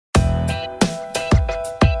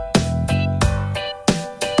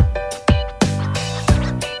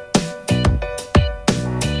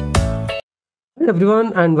Hey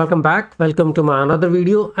everyone, and welcome back. Welcome to my another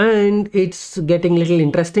video, and it's getting a little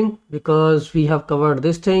interesting because we have covered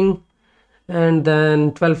this thing, and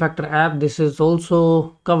then 12-factor app. This is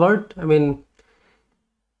also covered.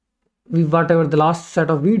 We whatever the last set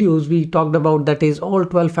of videos we talked about, that is all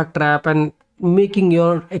 12-factor app and making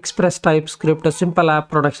your Express TypeScript a simple app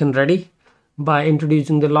production ready by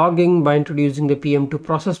introducing the logging, by introducing the PM2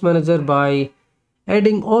 process manager, by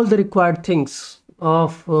adding all the required things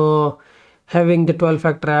of having the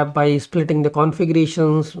 12-factor app, by splitting the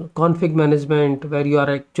configurations, config management, where you are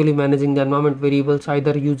actually managing the environment variables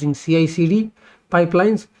either using CI/CD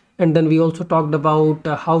pipelines. And then we also talked about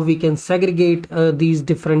how we can segregate these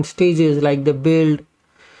different stages, like the build,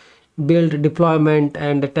 deployment,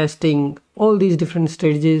 and the testing, all these different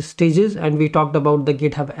stages. And we talked about the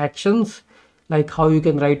GitHub actions, like how you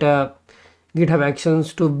can write a GitHub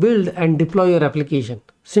actions to build and deploy your application.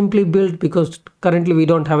 Simply build, because currently we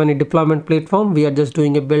don't have any deployment platform. We are just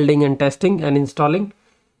doing a building and testing and installing.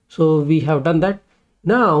 So we have done that.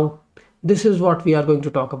 Now this is what we are going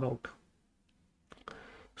to talk about.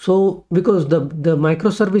 So because the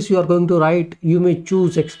microservice you are going to write, you may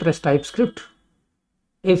choose Express TypeScript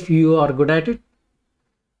if you are good at it,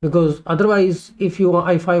 because otherwise if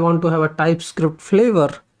I want to have a TypeScript flavor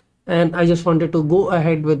and I just wanted to go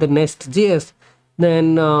ahead with the NestJS,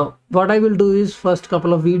 then what I will do is, first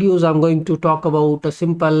couple of videos I'm going to talk about a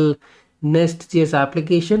simple NestJS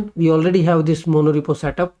application. We already have this monorepo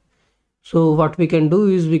setup, so what we can do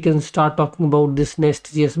is we can start talking about this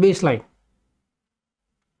NestJS baseline.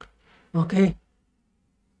 Okay,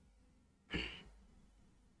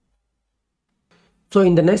 so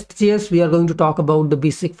in the NestJS we are going to talk about the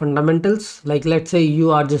basic fundamentals. Like, let's say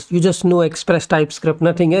you just know Express TypeScript,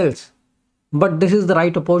 nothing else, but this is the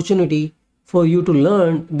right opportunity for you to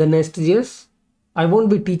learn the NestJS. I won't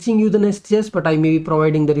be teaching you the NestJS, but I may be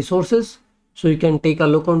providing the resources so you can take a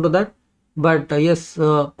look onto that. But yes,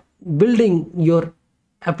 building your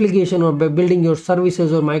application or by building your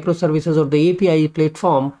services or microservices or the API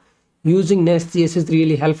platform using NestJS is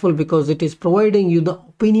really helpful, because it is providing you the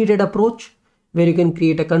opinionated approach where you can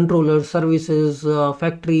create a controller, services,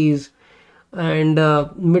 factories, and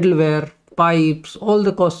middleware, pipes, all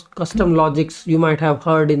the custom logics you might have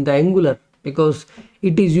heard in the Angular, because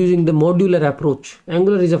it is using the modular approach.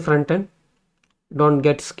 Angular is a front end, don't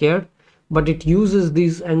get scared, but it uses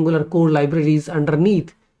these Angular core libraries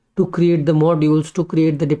underneath to create the modules, to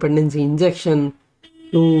create the dependency injection,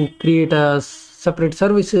 to create a separate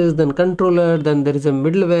services, then controller, then there is a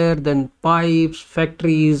middleware, then pipes,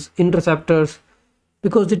 factories, interceptors,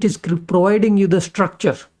 because it is providing you the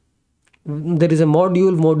structure. There is a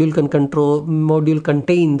module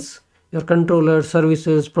contains your controller,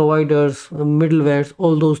 services, providers, middlewares,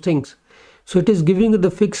 all those things. So it is giving you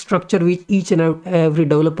the fixed structure which each and every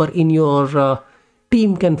developer in your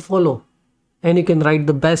team can follow, and you can write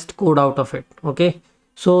the best code out of it. Okay,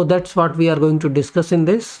 so that's what we are going to discuss in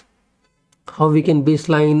this, how we can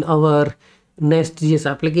baseline our NestJS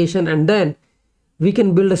application, and then we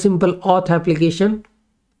can build a simple auth application.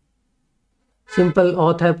 Simple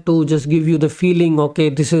auth app to just give you the feeling, okay,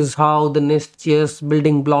 this is how the NestJS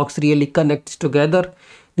building blocks really connects together.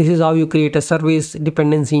 This is how you create a service,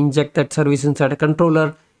 dependency inject that service inside a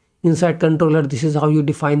controller. Inside controller, this is how you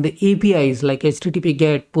define the APIs like HTTP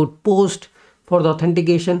GET, PUT, POST for the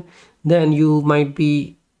authentication. Then you might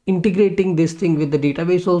be integrating this thing with the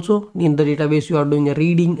database also. In the database, you are doing a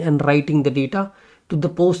reading and writing the data to the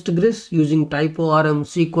Postgres using TypeORM,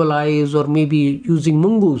 SQLize, or maybe using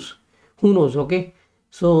Mongoose. Who knows? Okay,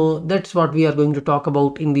 so that's what we are going to talk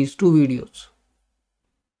about in these two videos.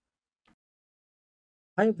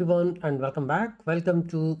 Hi everyone, and welcome back. Welcome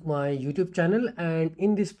to my YouTube channel, and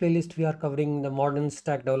in this playlist we are covering the modern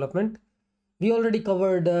stack development. We already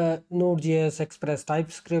covered Node.js, Express,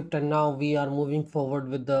 TypeScript, and now we are moving forward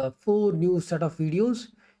with the 4 new set of videos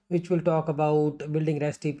which will talk about building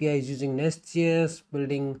REST APIs using NestJS,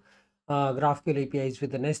 building GraphQL APIs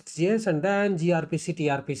with the NestJS, and then gRPC,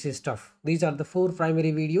 TRPC stuff. These are the 4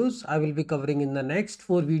 primary videos I will be covering in the next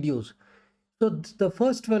 4 videos. So the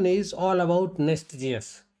first one is all about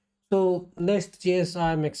NestJS. So NestJS,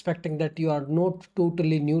 I'm expecting that you are not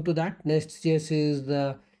totally new to that. NestJS is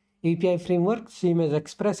the API framework, same as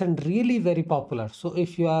Express, and really very popular. So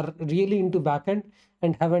if you are really into backend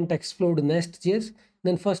and haven't explored NestJS,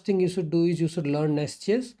 then first thing you should do is you should learn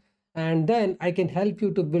NestJS, and then I can help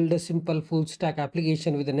you to build a simple full stack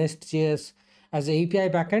application with the NestJS as an API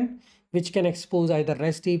backend, which can expose either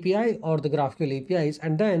REST API or the GraphQL APIs,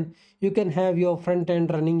 and then you can have your front end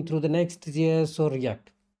running through the Next.js or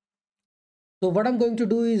React. So what I'm going to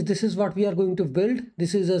do is, this is what we are going to build.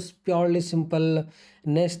 This is a purely simple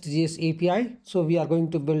NestJS API. So we are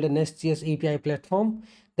going to build a NestJS API platform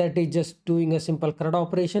that is just doing a simple CRUD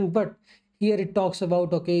operation. But here it talks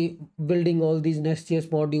about, okay, building all these NestJS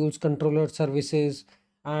modules, controller services,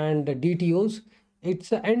 and DTOs.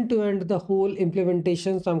 It's an end-to-end, the whole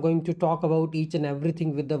implementation. So I'm going to talk about each and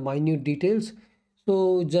everything with the minute details.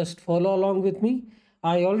 So just follow along with me.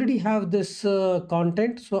 I already have this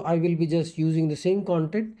content, so I will be just using the same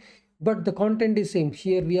content, but the content is same.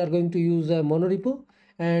 Here we are going to use a monorepo,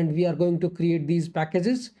 and we are going to create these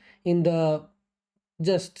packages in the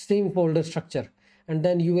just same folder structure. And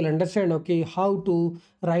then you will understand, okay, how to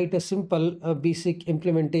write a simple basic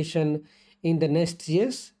implementation in the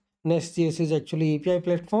NestJS. NestJS is actually API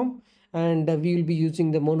platform, and we will be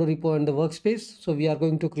using the monorepo and the workspace. So we are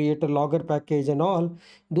going to create a logger package, and all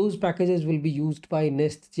those packages will be used by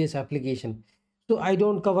NestJS application. So I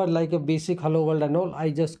don't cover like a basic hello world and all. I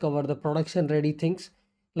just cover the production ready things.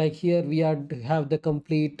 Like here we have the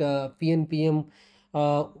complete PNPM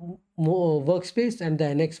workspace and the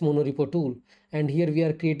NX monorepo tool. And here we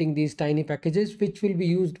are creating these tiny packages which will be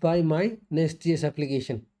used by my NestJS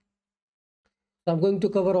application. So I'm going to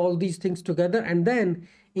cover all these things together, and then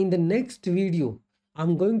in the next video,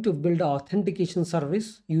 I'm going to build an authentication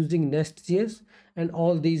service using NestJS and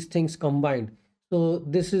all these things combined. So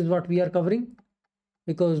this is what we are covering,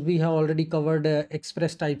 because we have already covered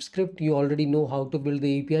Express TypeScript. You already know how to build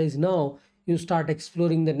the APIs. Now you start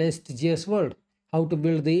exploring the NestJS world, how to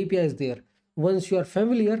build the APIs there. Once you are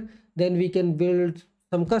familiar, then we can build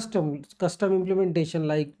some custom implementation,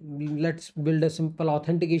 like let's build a simple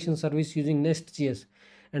authentication service using NestJS.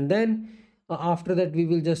 And then after that, we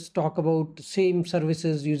will just talk about same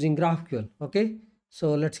services using GraphQL. Okay,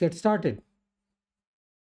 so let's get started.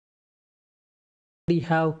 We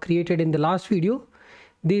have created in the last video.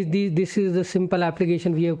 This is the simple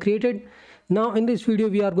application we have created. Now in this video,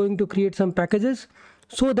 we are going to create some packages,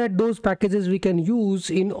 so that those packages we can use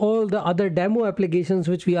in all the other demo applications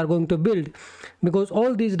which we are going to build, because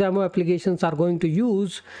all these demo applications are going to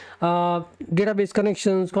use database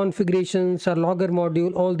connections, configurations, or logger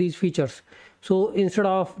module, all these features. So instead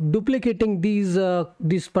of duplicating these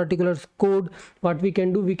this particular code, what we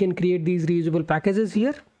can do, we can create these reusable packages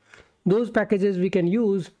here. Those packages we can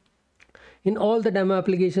use in all the demo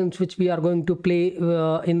applications which we are going to play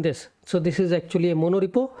in this. So this is actually a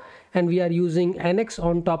monorepo, and we are using NX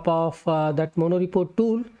on top of that monorepo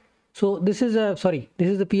tool. So this is the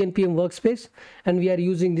PNPM workspace, and we are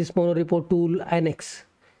using this monorepo tool NX,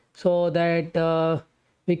 so that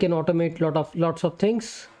we can automate lots of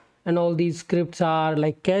things. And all these scripts are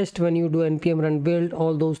like cached when you do npm run build.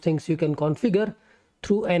 All those things you can configure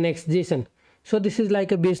through nx.json. So this is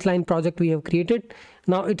like a baseline project we have created.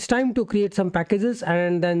 Now it's time to create some packages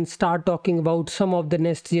and then start talking about some of the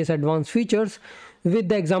NestJS advanced features with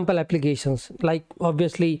the example applications. Like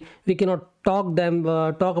obviously we cannot talk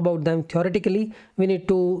about them theoretically. We need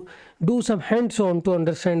to do some hands-on to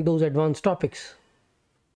understand those advanced topics.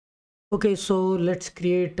 Okay, so let's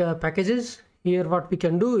create packages. Here what we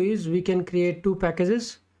can do is we can create two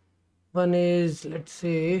packages. One is, let's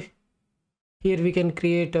say, here we can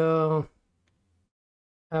create a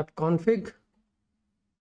app config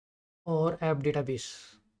or app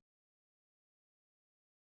database.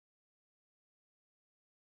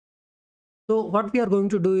 So what we are going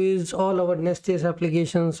to do is, all our NestJS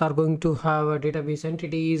applications are going to have a database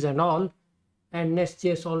entities and all, and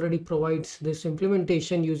NestJS already provides this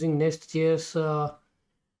implementation using NestJS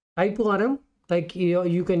TypeORM. Like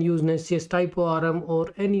you can use NestJS TypeORM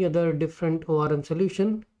or any other different ORM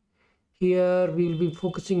solution. Here we will be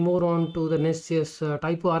focusing more on to the NestJS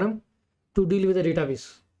TypeORM to deal with the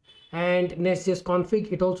database. And NestJS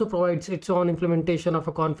config, it also provides its own implementation of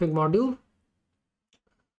a config module.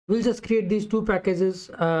 We'll just create these two packages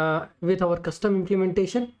with our custom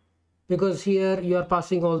implementation, because here you are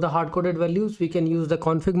passing all the hard-coded values. We can use the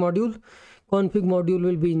config module. Config module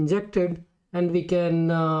will be injected, and we can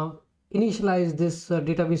initialize this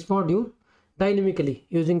database module dynamically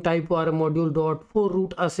using TypeORM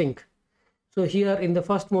module.forRoot async. So here in the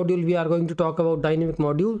first module, we are going to talk about dynamic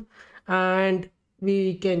module, and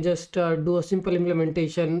we can just do a simple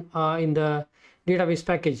implementation in the database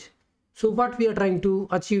package. So what we are trying to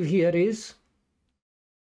achieve here is,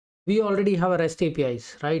 we already have a REST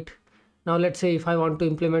APIs, right? Now let's say if I want to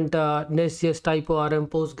implement a NestJS TypeORM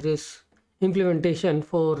Postgres implementation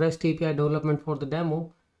for REST API development for the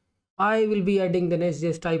demo, I will be adding the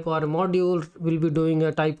NestJS TypeORM module. We'll be doing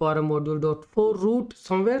a TypeORM module.forRoot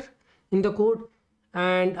somewhere in the code,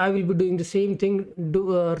 and I will be doing the same thing,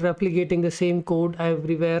 replicating the same code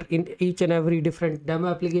everywhere in each and every different demo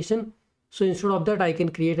application. So instead of that, I can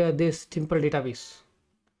create this simple database,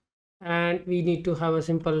 and we need to have a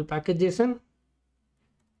simple package JSON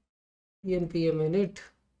npm init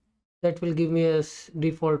that will give me a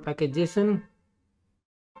default package JSON.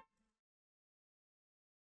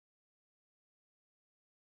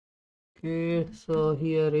 Okay, so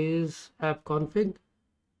here is app config.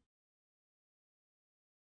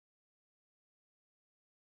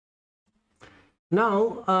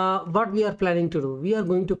 Now, what we are planning to do, we are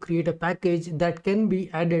going to create a package that can be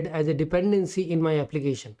added as a dependency in my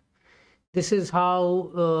application. This is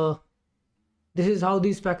how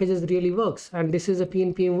these packages really works, and this is a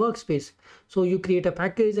PNPM workspace. So you create a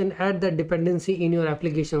package and add that dependency in your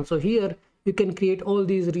application. So here you can create all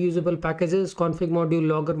these reusable packages: config module,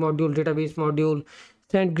 logger module, database module,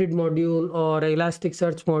 SendGrid module, or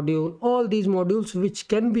Elasticsearch module. All these modules which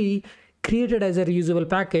can be created as a reusable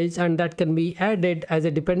package, and that can be added as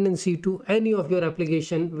a dependency to any of your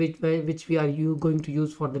application which we are going to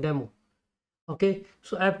use for the demo. Okay,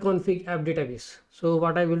 so app config, app database. So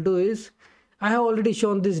what I will do is, I have already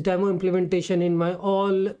shown this demo implementation in my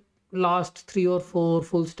all last 3 or 4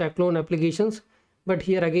 full stack clone applications, but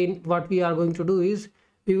here again what we are going to do is,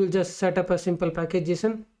 we will just set up a simple package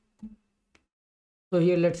JSON. So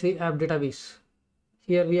here let's say app database.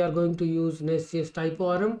 Here we are going to use nextjs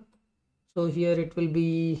TypeORM. So here it will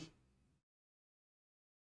be,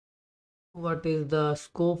 what is the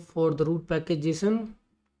scope for the root package JSON?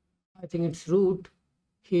 I think it's root.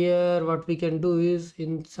 Here what we can do is,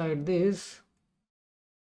 inside this,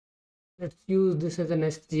 let's use this as a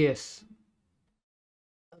nestjs.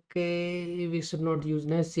 Okay, we should not use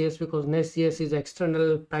nestjs because nestjs is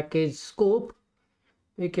external package scope.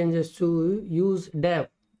 We can just use dev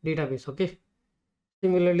database. Okay,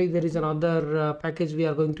 similarly there is another package we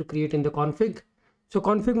are going to create in the config. So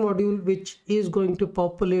config module, which is going to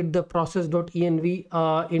populate the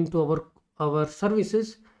process.env into our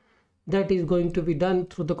services, that is going to be done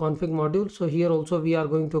through the config module. So here also we are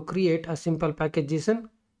going to create a simple package JSON.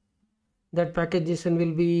 That package JSON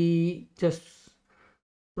will be just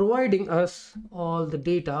providing us all the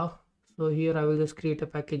data. So here I will just create a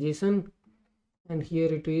package JSON, and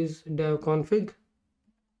here it is dev config.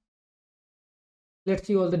 Let's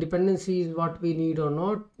see all the dependencies, what we need or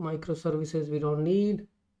not. Microservices we don't need.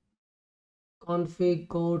 Config,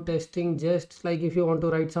 code, testing, just like if you want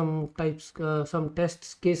to write some types, some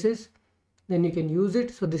tests cases, then you can use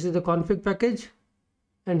it. So this is the config package,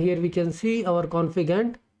 and here we can see our config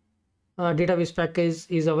and database package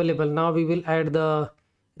is available. Now we will add the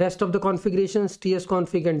rest of the configurations,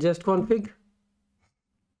 tsconfig and justconfig,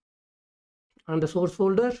 on the source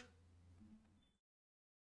folder,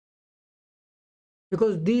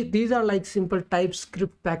 because these are like simple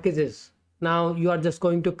TypeScript packages. Now you are just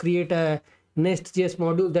going to create a NestJS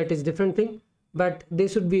module, that is different thing, but they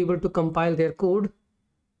should be able to compile their code.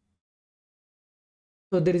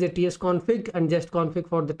 So there is a tsconfig and justconfig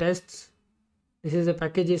for the tests. This is a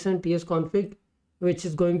package JSON tsconfig, which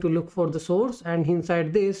is going to look for the source, and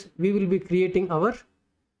inside this we will be creating our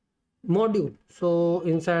module. So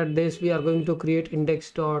inside this we are going to create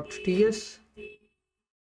index.ts.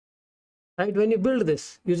 Right, when you build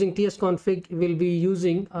this using tsconfig, we'll be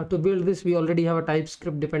using to build this, we already have a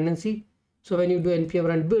TypeScript dependency. So when you do npm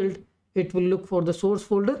run build, it will look for the source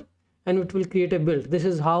folder and it will create a build. This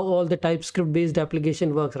is how all the TypeScript based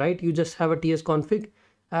application works, right? You just have a tsconfig,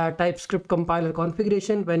 TypeScript compiler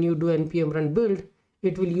configuration. When you do npm run build,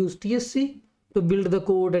 it will use tsc to build the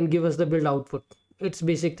code and give us the build output. It's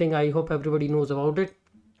basic thing. I hope everybody knows about it.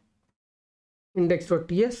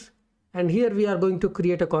 Index.ts, and here we are going to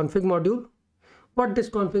create a config module. What this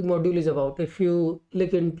config module is about, if you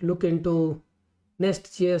look into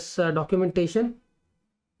NestJS documentation,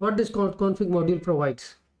 what this config module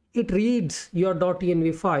provides, it reads your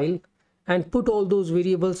 .env file and put all those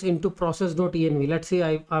variables into process.env. Let's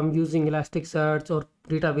say I'm using Elasticsearch or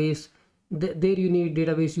database. There you need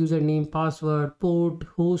database username, password, port,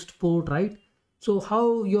 host port, right? So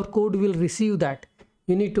how your code will receive that?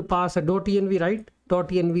 You need to pass a .env, right?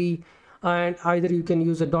 .env, and either you can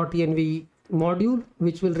use a .env module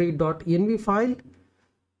which will read .env file,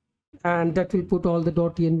 and that will put all the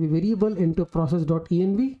 .env variable into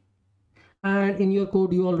process.env, and in your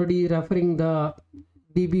code you already referring the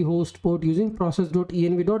db host port using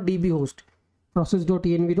process.env.dbhost,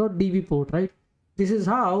 process.env.db port, right? This is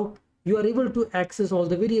how you are able to access all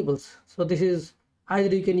the variables. So this is,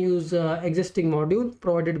 either you can use existing module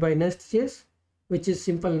provided by NestJS, which is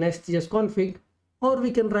simple nestjs config, or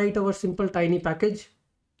we can write our simple tiny package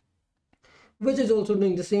which is also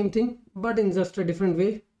doing the same thing but in just a different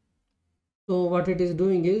way. So what it is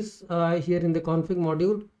doing is, here in the config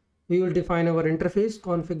module We will define our interface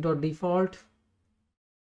config.default.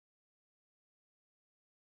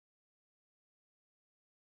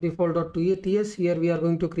 Default.ts. Here we are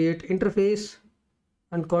going to create interface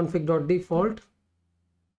and config.default.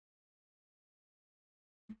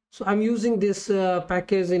 So I'm using this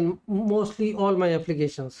package in mostly all my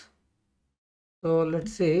applications. So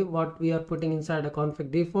let's say what we are putting inside a config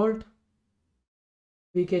default.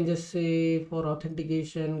 We can just say for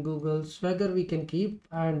authentication, Google Swagger we can keep,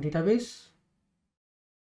 and database.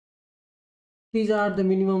 These are the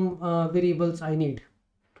minimum variables I need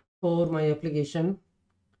for my application.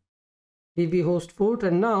 DB host port,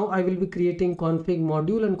 and now I will be creating config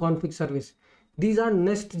module and config service. These are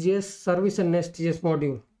NestJS service and NestJS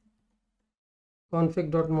module.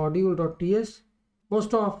 Config.module.ts.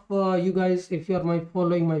 Most of you guys, if you are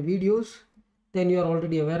following my videos, then you are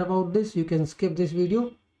already aware about this. You can skip this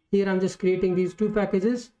video. Here I'm just creating these two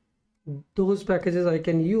packages. Those packages I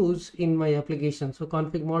can use in my application. So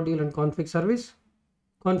config module and config service.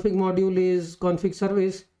 Config module is config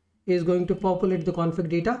service is going to populate the config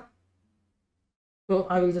data. So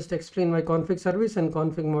I will just explain my config service and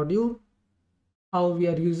config module, how we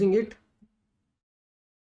are using it.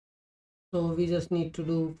 So we just need to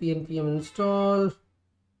do npm install.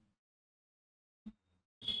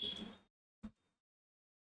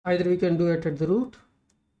 Either we can do it at the root.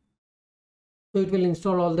 So it will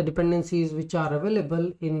install all the dependencies which are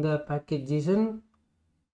available in the package JSON.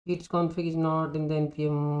 Its config is not in the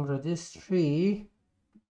npm registry.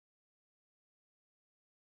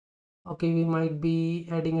 Okay, we might be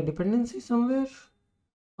adding a dependency somewhere.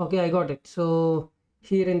 Okay, I got it. So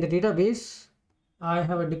here in the database, I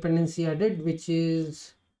have a dependency added, which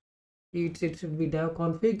is it should be dev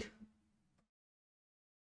config.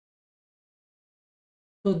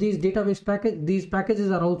 So these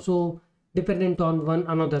packages are also dependent on one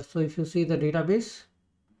another. So if you see the database,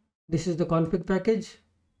 this is the config package,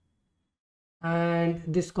 and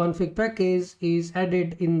this config package is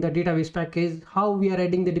added in the database package. How we are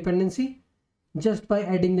adding the dependency? Just by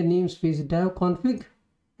adding the namespace dev config,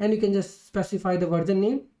 and you can just specify the version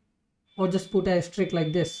name or just put a asterisk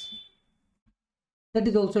like this. That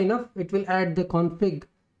is also enough. It will add the config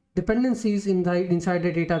dependencies inside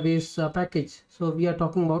the database package. So we are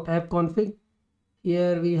talking about app config.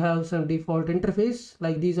 Here we have some default interface,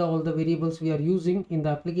 like these are all the variables we are using in the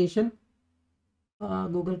application.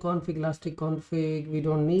 Google config, elastic config we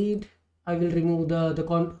don't need. I will remove the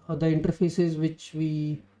interfaces which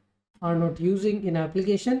we are not using in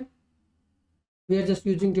application. We are just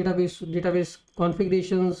using database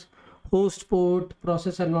configurations, host port,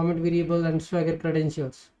 process environment variable, and Swagger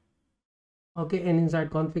credentials. Okay, and inside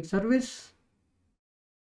config service,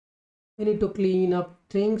 we need to clean up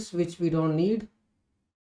things which we don't need.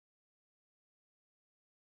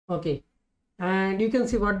 Okay, and you can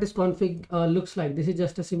see what this config looks like. This is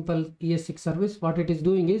just a simple ES6 service. What it is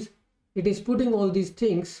doing is it is putting all these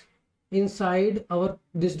things inside our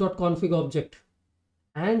this.config object,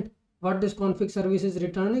 and what this config service is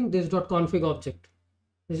returning, this.config object.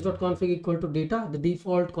 This.config equal to data, the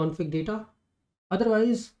default config data.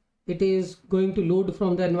 Otherwise it is going to load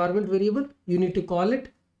from the environment variable. You need to call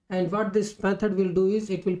it, and what this method will do is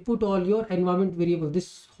it will put all your environment variable,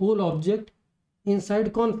 this whole object,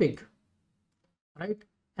 inside config, right?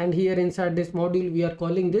 And here inside this module we are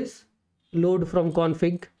calling this load from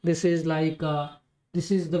config. This is like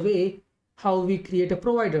this is the way how we create a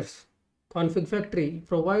providers. Config factory,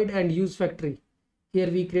 provide and use factory. Here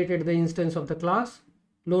we created the instance of the class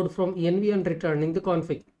load from env and returning the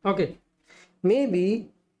config. Okay, maybe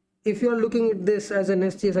if you are looking at this as a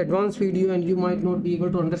NestJS advanced video and you might not be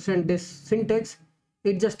able to understand this syntax,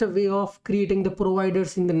 it's just a way of creating the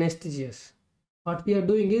providers in the NestJS. What we are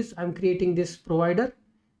doing is I'm creating this provider.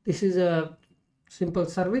 This is a simple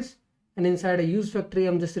service, and inside a use factory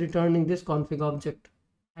I'm just returning this config object,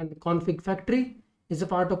 and the config factory is a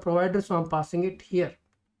part of provider, so I'm passing it here.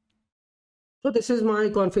 So this is my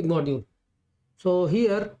config module. So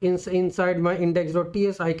here inside my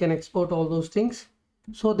index.ts I can export all those things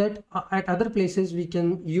so that at other places we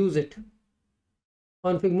can use it.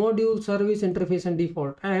 Config module, service, interface, and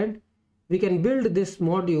default, and we can build this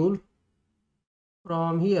module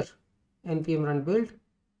from here. Npm run build.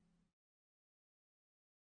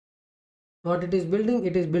 What it is building?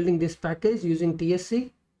 It is building this package using tsc.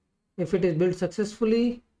 If it is built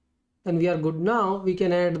successfully, then we are good. Now we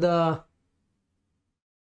can add the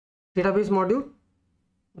database module,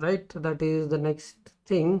 right? That is the next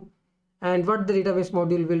thing. And what the database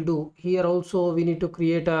module will do, here also we need to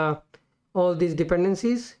create all these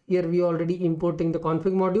dependencies. Here we already importing the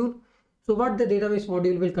config module. So what the database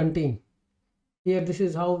module will contain, here this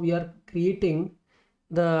is how we are creating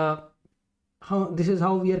this is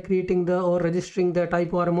how we are creating the or registering the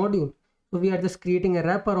TypeORM module. So we are just creating a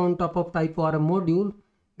wrapper on top of TypeORM module,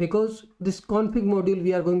 because this config module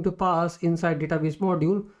we are going to pass inside database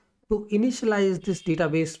module to initialize this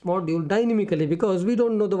database module dynamically, because we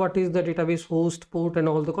don't know what is the database host, port and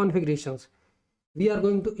all the configurations. We are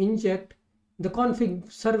going to inject the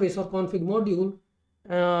config service or config module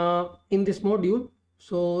in this module.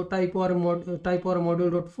 So TypeORM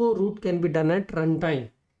module.forRoot can be done at runtime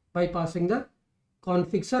by passing the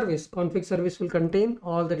config service. Config service will contain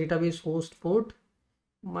all the database host, port.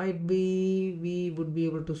 Might be we would be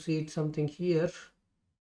able to see it something here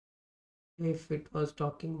if it was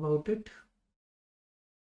talking about it.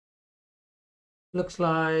 Looks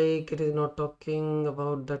like it is not talking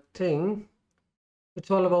about that thing. It's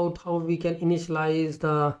all about how we can initialize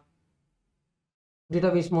the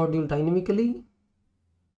database module dynamically,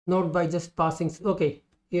 not by just passing. Okay,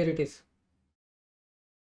 here it is.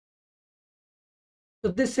 So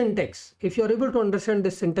this syntax, if you are able to understand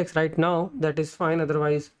this syntax right now, that is fine.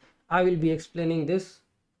 Otherwise, I will be explaining this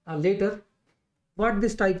later. What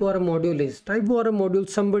this TypeORM module is. TypeORM module,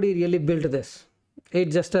 somebody really built this.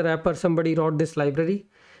 It's just a wrapper. Somebody wrote this library.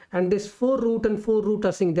 And this forRoot and forRoot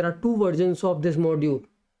async, there are two versions of this module.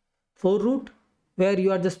 forRoot, where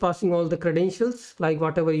you are just passing all the credentials like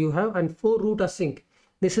whatever you have, and forRoot async.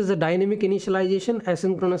 This is a dynamic initialization,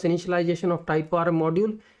 asynchronous initialization of TypeORM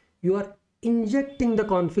module. You are injecting the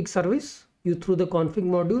config service through the config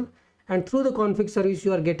module, and through the config service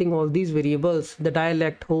you are getting all these variables, the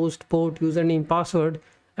dialect, host, port, username, password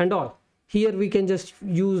and all. Here we can just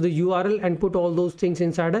use the URL and put all those things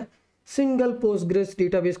inside a single Postgres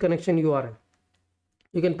database connection URL.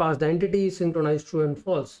 You can pass the entity, synchronize true and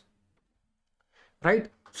false, right?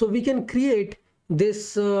 So we can create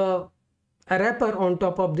this a wrapper on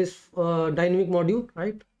top of this dynamic module,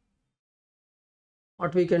 right?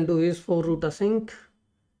 What we can do is forRoot async,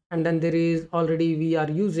 and then there is already we are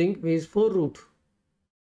using is forRoot.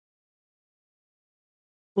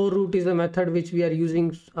 forRoot is the method which we are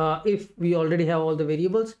using if we already have all the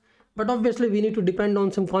variables, but obviously we need to depend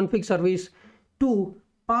on some config service to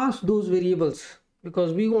pass those variables,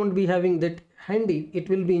 because we won't be having that handy. It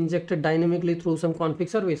will be injected dynamically through some config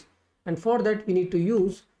service, and for that we need to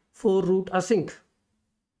use forRoot async.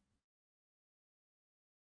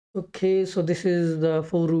 Okay, so this is the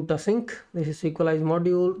forRoot async. This is SQLize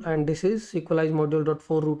module, and this is SQLize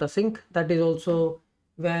module.forRoot async. That is also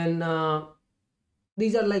when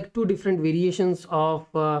these are like two different variations of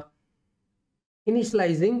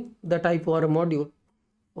initializing the TypeORM module.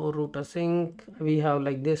 forRoot async, we have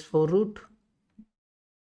like this forRoot,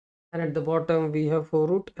 and at the bottom we have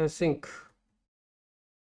forRoot async,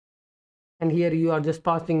 and here you are just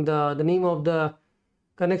passing the name of the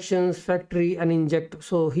connections, factory, and inject.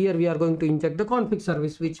 So here we are going to inject the config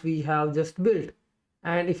service which we have just built,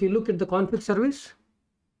 and if you look at the config service,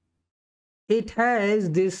 it has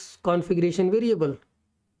this configuration variable.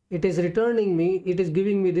 It is returning me, it is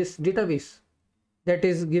giving me this database, that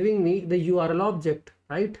is giving me the URL object,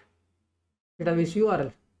 right? Database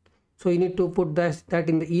URL. So you need to put that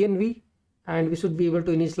in the env, and we should be able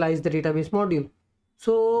to initialize the database module.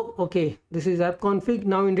 So okay, this is app config.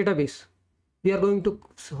 Now in database we are going to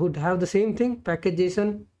have the same thing,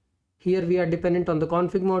 package.json. Here we are dependent on the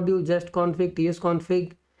config module, just config,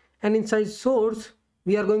 tsconfig, and inside source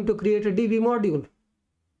we are going to create a db module.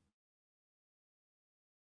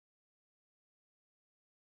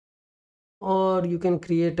 Or you can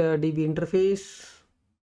create a db interface.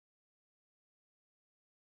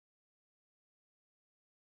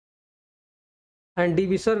 And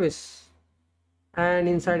db service, and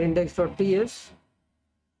inside index.ts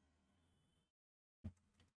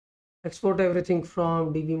export everything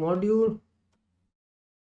from db module,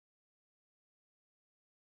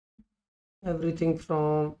 everything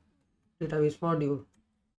from database module.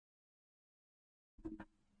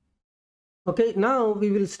 Okay, now we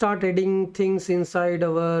will start adding things inside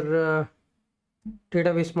our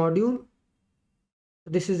database module.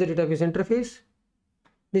 This is the database interface.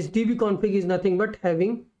 This db config is nothing but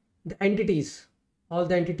having the entities, all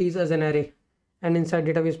the entities as an array, and inside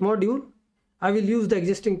database module I will use the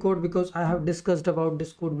existing code because I have discussed about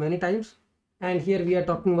this code many times, and here we are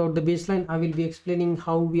talking about the baseline. I will be explaining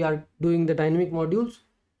how we are doing the dynamic modules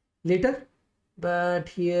later, but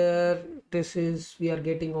here this is, we are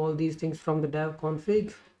getting all these things from the dev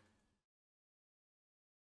config.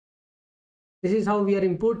 This is how we are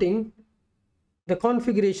importing the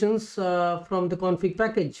configurations from the config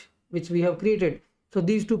package which we have created. So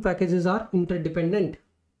these two packages are interdependent.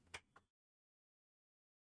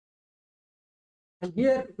 And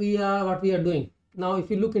here we are, what we are doing now,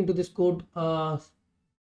 if you look into this code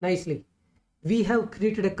nicely. We have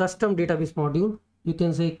created a custom database module. You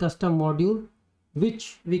can say custom module,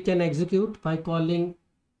 which we can execute by calling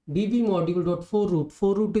dbmodule.forRoot.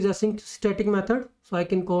 ForRoot is a static method, so I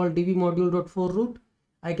can call dbmodule.forRoot.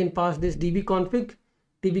 I can pass this dbconfig.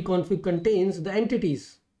 dbconfig contains the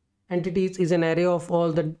entities. Entities is an array of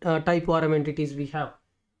all the TypeORM entities we have.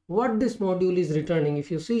 What this module is returning,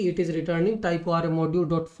 if you see, it is returning TypeORM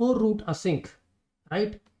module.forRoot async,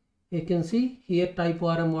 right? You can see here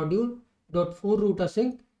TypeORM module.forRoot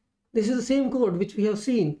async. This is the same code which we have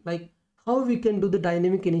seen, like how we can do the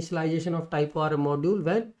dynamic initialization of TypeORM module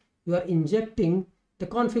when you are injecting the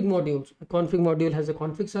config modules. The config module has a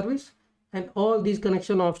config service, and all these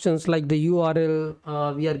connection options like the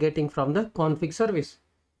URL we are getting from the config service.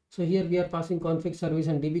 So here we are passing config service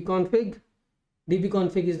and dbconfig.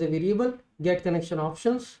 dbconfig is the variable, get connection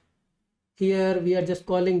options. Here we are just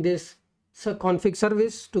calling this config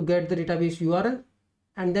service to get the database URL,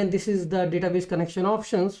 and then this is the database connection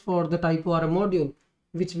options for the TypeORM module,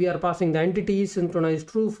 which we are passing the entities, synchronize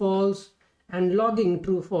true false, and logging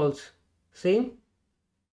true false. Same.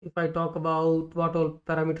 If I talk about what all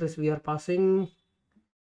parameters we are passing,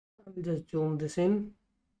 I will just zoom this in.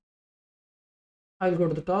 I'll go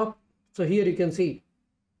to the top. So here you can see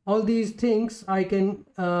all these things I can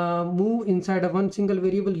move inside of one single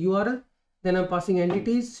variable URL. Then I'm passing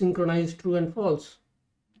entities, synchronize true and false.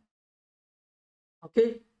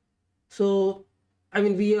 Okay, so I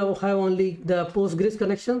mean, we have only the Postgres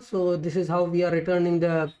connection. So this is how we are returning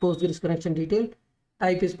the Postgres connection detail.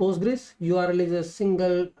 Type is Postgres, URL is a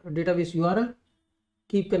single database URL.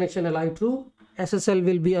 Keep connection alive true. SSL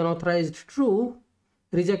will be unauthorized true.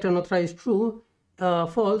 Reject unauthorized true.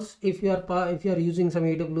 False if you are using some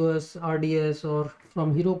AWS RDS or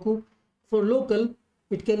from Heroku. For local,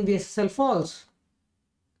 it can be SSL false.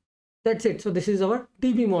 That's it. So this is our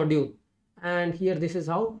DB module, and here this is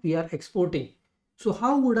how we are exporting. So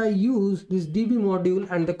how would I use this DB module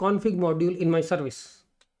and the config module in my service,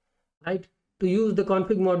 right? To use the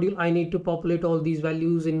config module, I need to populate all these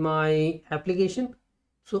values in my application.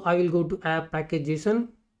 So I will go to app package JSON,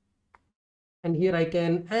 and here I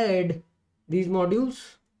can add these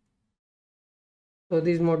modules. So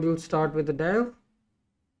these modules start with the dev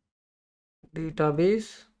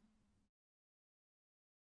database.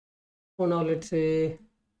 For now, let's say,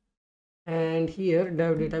 and here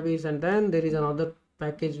dev database, and then there is another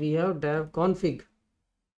package we have, dev config.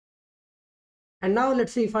 And now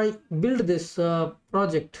let's see if I build this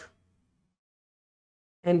project,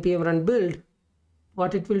 npm run build,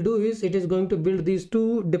 what it will do is it is going to build these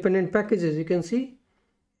two dependent packages. You can see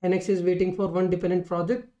NX is waiting for one dependent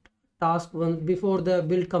project task. One before the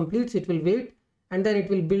build completes, it will wait, and then it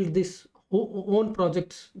will build this own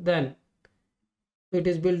projects. Then it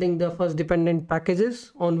is building the first dependent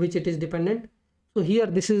packages on which it is dependent. So here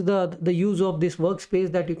this is the use of this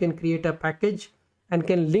workspace, that you can create a package and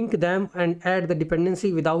can link them and add the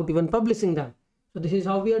dependency without even publishing them. So this is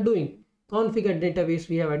how we are doing. Configure database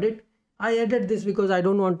we have added. I added this because I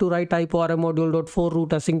don't want to write TypeORM module.forRoot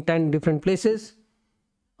async 10 different places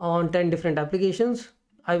on 10 different applications.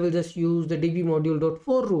 I will just use the db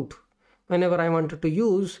module.forRoot whenever I wanted to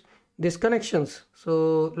use these connections.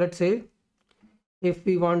 So let's say if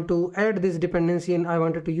we want to add this dependency and I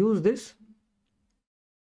wanted to use this,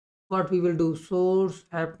 what we will do, source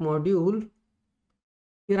app module.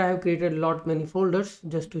 Here I have created many folders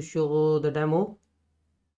just to show the demo.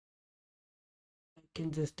 I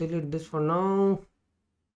can just delete this for now.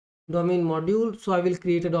 Domain module. So I will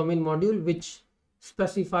create a domain module which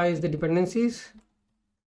specifies the dependencies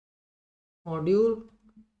module,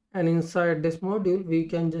 and inside this module we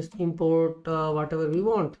can just import whatever we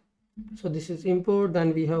want. So this is import,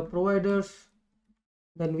 then we have providers,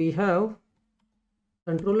 then we have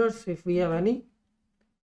controllers if we have any,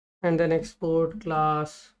 and then export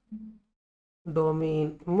class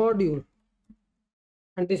domain module.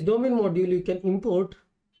 And this domain module you can import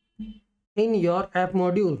in your app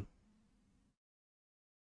module.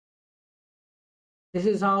 This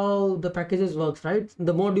is how the packages works, right?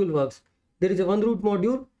 The module works. There is a one root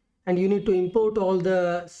module, and you need to import all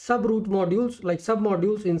the sub root modules, like sub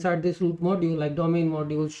modules inside this root module, like domain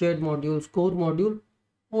module, shared modules, core module.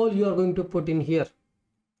 All you are going to put in here.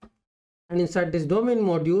 And inside this domain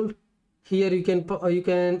module, here you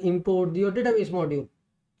can import your database module.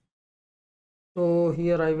 So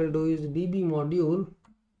here I will do is db module.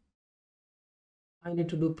 I need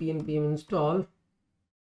to do npm install,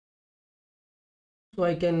 so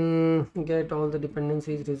I can get all the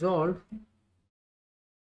dependencies resolved.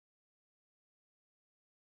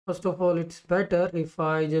 First of all, it's better if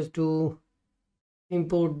I just do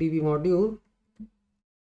import db module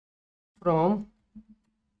from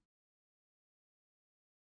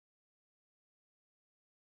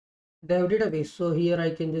dev database. So here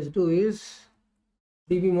I can just do is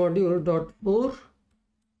db module dot for.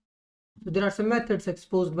 So there are some methods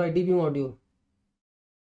exposed by db module.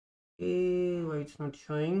 Okay, why it's not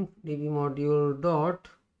showing? Db module dot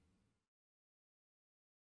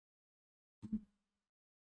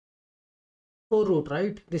for root,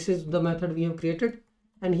 right? This is the method we have created,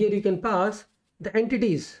 and here you can pass the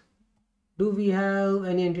entities. Do we have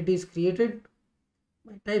any entities created?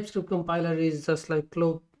 My TypeScript compiler is just like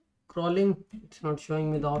crawling. It's not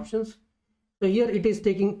showing me the options. So here it is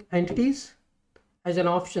taking entities as an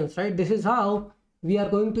options, right? This is how we are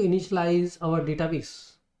going to initialize our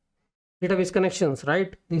database connections,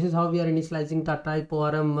 right? This is how we are initializing the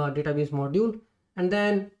TypeORM database module. And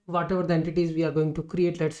then whatever the entities we are going to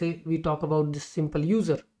create, let's say we talk about this simple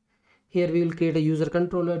user. Here we will create a user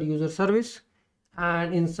controller, user service,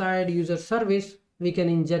 and inside user service we can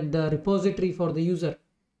inject the repository for the user.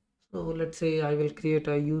 So let's say I will create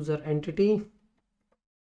a user entity,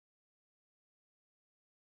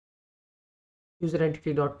 user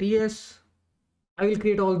entity.ts. I will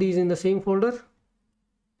create all these in the same folder,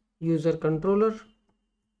 user controller,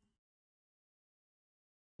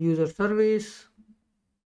 user service,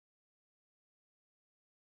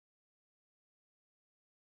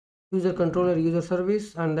 user controller, user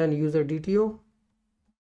service, and then user DTO,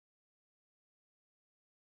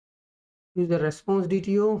 user response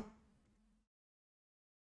DTO,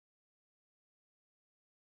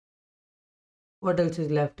 what else is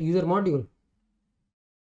left? User module.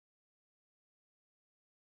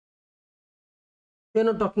 We are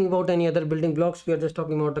not talking about any other building blocks. We are just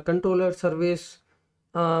talking about the controller, service,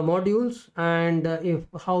 modules, and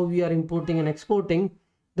how we are importing and exporting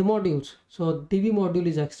the modules. So db module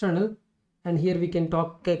is external, and here we can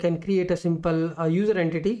create a simple user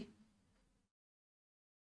entity.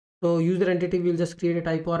 So user entity will just create a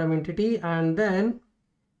TypeORM entity, and then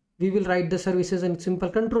we will write the services in simple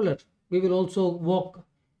controller. We will also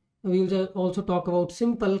talk about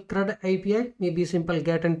simple CRUD API, maybe simple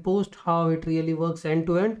get and post, how it really works end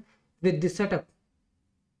to end with this setup.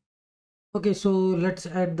 Okay, so let's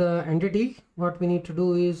add the entity. What we need to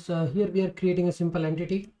do is here we are creating a simple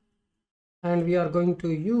entity, and we are going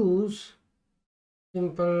to use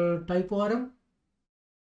simple TypeORM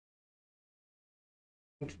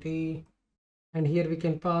entity, and here we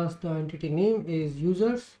can pass the entity name is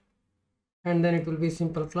users, and then it will be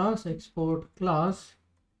simple class, export class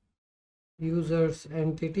users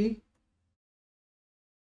entity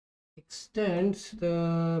extends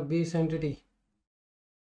the base entity.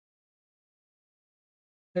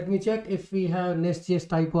 Let me check if we have NestJS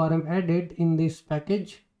TypeORM added in this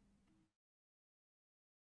package.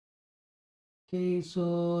 Okay,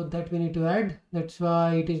 so that we need to add. That's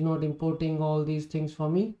why it is not importing all these things for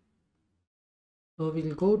me. So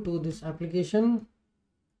we'll go to this application,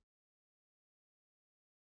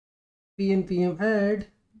 npm add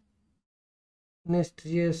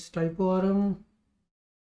NestJS TypeORM,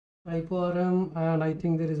 and I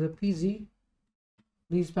think there is a PZ.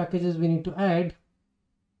 These packages we need to add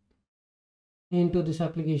into this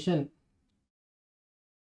application.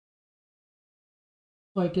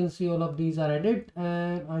 So I can see all of these are added,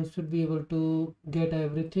 and I should be able to get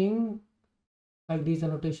everything. Like these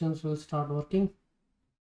annotations will start working.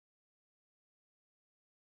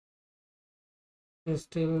 It's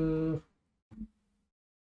still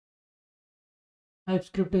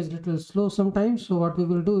TypeScript is little slow sometimes. So what we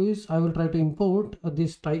will do is I will try to import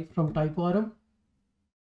this type from TypeORM,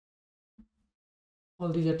 all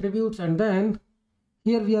these attributes, and then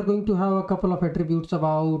here we are going to have a couple of attributes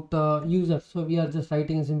about user. So we are just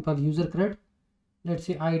writing a simple user cred. Let's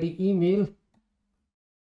say ID, email,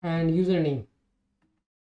 and username.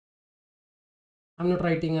 I'm not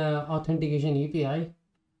writing a authentication API.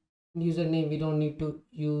 Username we don't need to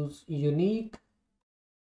use unique.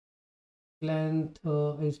 Length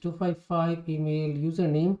is 255, email,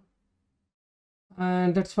 username,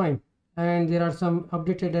 and that's fine. And there are some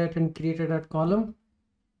updated at and created at column.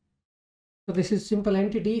 So this is simple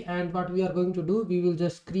entity, and what we are going to do, we will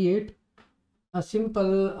just create a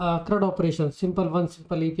simple CRUD operation, simple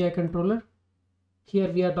API controller.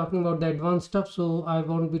 Here we are talking about the advanced stuff, so I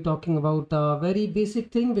won't be talking about a very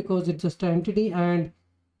basic thing because it's just an entity, and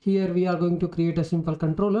here we are going to create a simple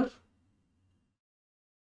controller.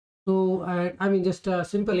 So I mean just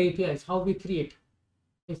simple APIs, how we create.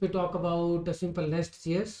 If we talk about a simple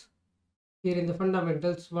NestJS, here in the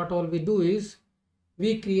fundamentals, what all we do is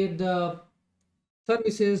we create the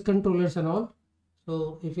services, controllers, and all.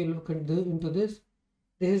 So if you look into this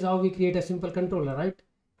is how we create a simple controller, right?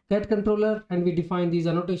 Get controller, and we define these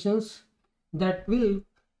annotations that will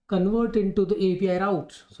convert into the API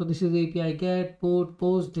routes. So this is API get, put,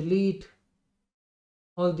 post, delete.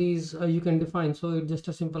 All these you can define. So it's just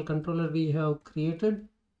a simple controller we have created.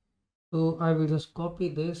 So I will just copy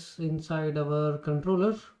this inside our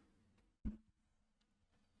controller,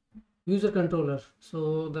 user controller.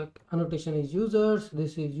 So the annotation is users.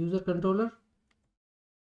 This is user controller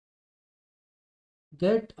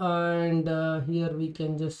get, and here we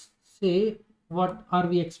can just say what are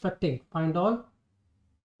we expecting. Find all.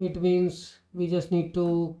 It means we just need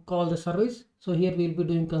to call the service. So here we'll be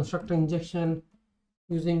doing constructor injection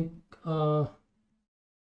using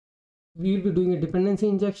we will be doing a dependency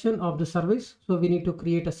injection of the service. So we need to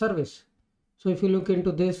create a service. So if you look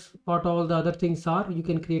into this, what all the other things are, you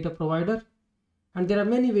can create a provider, and there are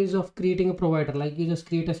many ways of creating a provider. Like you just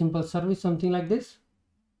create a simple service, something like this.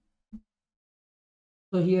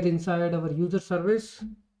 So here inside our user service,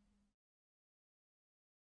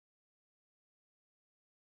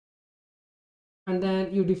 and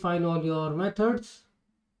then you define all your methods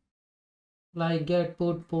like get,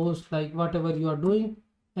 put, post, like whatever you are doing.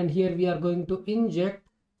 And here we are going to inject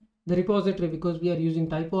the repository because we are using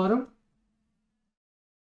TypeORM.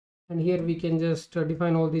 And here we can just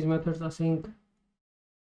define all these methods: async,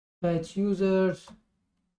 fetch users,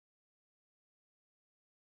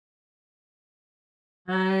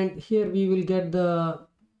 and here we will get the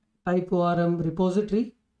TypeORM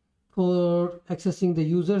repository for accessing the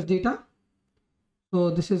users data. So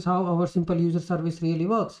this is how our simple user service really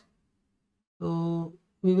works. So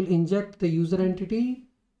we will inject the user entity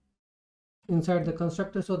inside the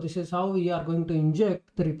constructor. So this is how we are going to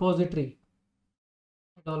inject the repository.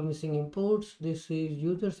 All missing imports. This is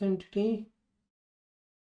users entity,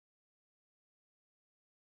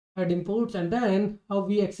 add imports, and then how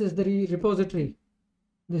we access the repository.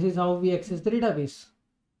 This is how we access the database.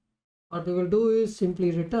 What we will do is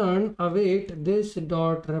simply return await this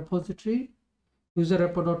dot repository user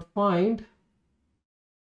repo dot find,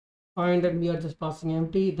 and we are just passing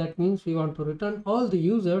empty. That means we want to return all the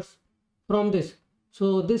users from this.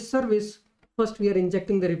 So this service, first we are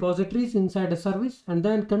injecting the repositories inside a service, and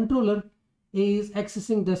then controller is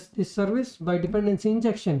accessing this service by dependency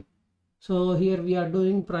injection. So here we are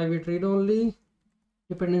doing private read only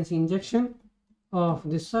dependency injection of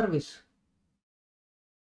this service,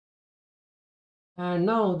 and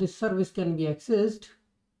now this service can be accessed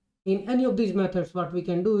in any of these methods. What we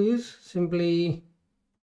can do is simply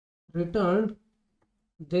return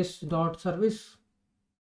this dot service,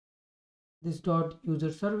 this dot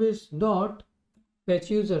user service dot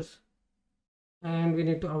fetch users, and we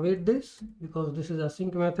need to await this because this is a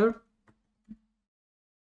async method.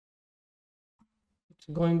 It's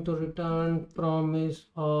going to return promise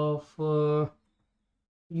of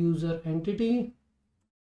user entity,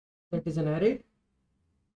 that is an array,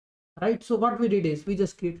 right? So what we did is we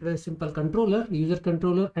just created a simple controller, user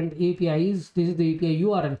controller, and APIs. This is the API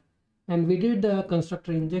URL, and we did the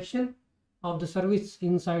constructor injection of the service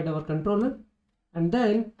inside our controller, and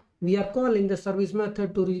then we are calling the service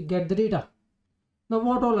method to get the data. Now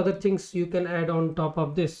what all other things you can add on top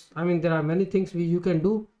of this? I mean, there are many things you can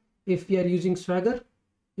do. If we are using Swagger,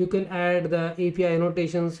 you can add the API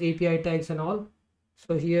annotations, API tags, and all.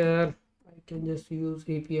 So here I can just use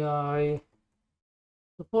API.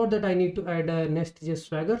 So for that I need to add a NestJS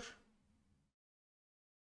Swagger.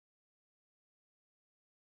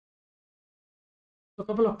 So a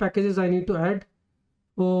couple of packages I need to add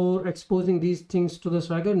for exposing these things to the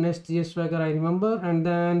Swagger. NestJS Swagger I remember, and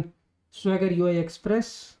then Swagger UI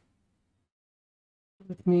Express.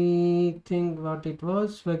 Let me think what it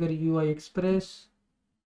was. Swagger UI Express.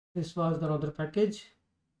 This was the other package.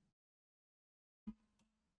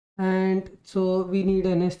 And so we need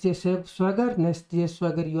a NestJS Swagger, NestJS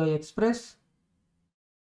Swagger UI Express.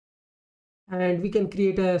 And we can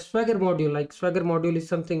create a Swagger module. Like Swagger module is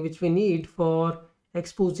something which we need for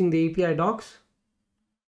exposing the API docs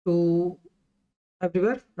to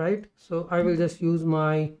everywhere, right? So I will just use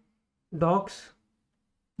my docs.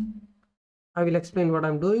 I will explain what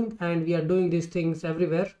I'm doing, and we are doing these things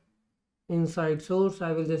everywhere. Inside source,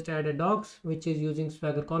 I will just add a docs which is using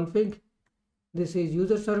Swagger config. This is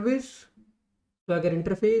user service, Swagger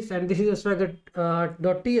interface, and this is a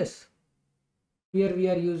Swagger.ts. Here we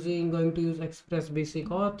are going to use express basic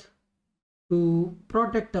auth to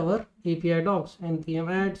protect our API docs. npm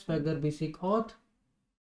add Swagger basic auth,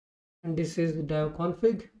 and this is dev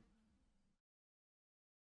config.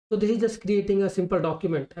 So this is just creating a simple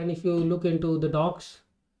document, and if you look into the docs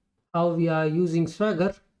how we are using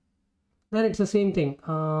Swagger, then it's the same thing.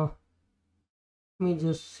 Let me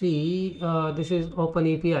just see. This is open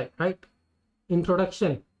API, right?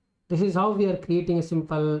 Introduction. This is how we are creating a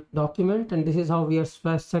simple document, and this is how we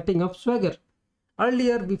are setting up Swagger.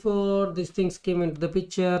 Earlier, before these things came into the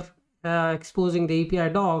picture, exposing the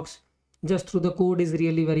API docs just through the code is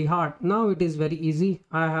really very hard. Now it is very easy.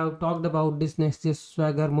 I have talked about this NestJS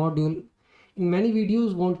Swagger module in many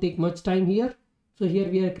videos, won't take much time here. So here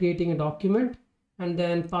we are creating a document and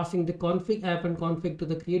then passing the config app and config to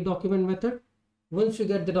the create document method. Once you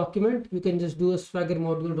get the document, you can just do a Swagger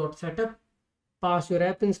module.setup, pass your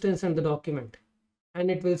app instance and the document, and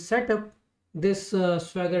it will set up this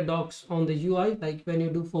Swagger docs on the UI. Like when you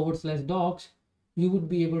do /docs, you would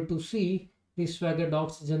be able to see these Swagger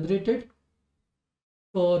docs generated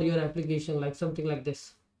for your application, like something like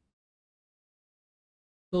this.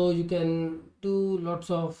 So you can do lots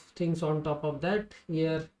of things on top of that.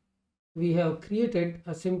 Here we have created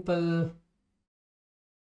a simple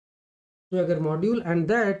Swagger module, and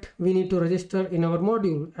that we need to register in our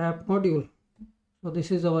module, app module. So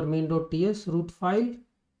this is our main.ts root file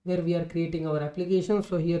where we are creating our application.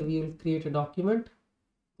 So here we will create a document,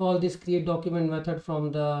 call this create document method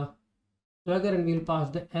from the Swagger, and we will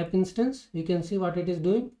pass the app instance. You can see what it is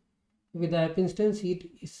doing with the app instance. It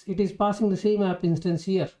is passing the same app instance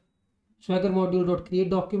here, Swagger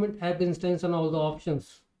module.create document, app instance, and all the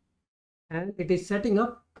options, and it is setting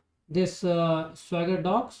up this Swagger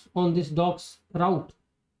docs on this docs route.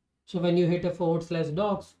 So when you hit a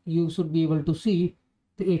 /docs, you should be able to see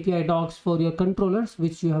the API docs for your controllers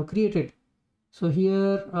which you have created. So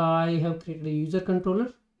here I have created a user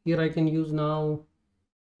controller. Here I can use now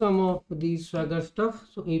some of these Swagger stuff.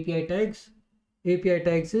 So API tags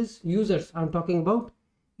is users. I'm talking about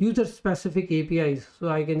user specific APIs. So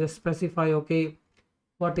I can just specify, okay,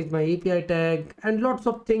 what is my API tag, and lots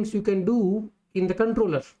of things you can do in the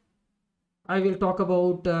controller. I will talk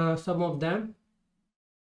about some of them.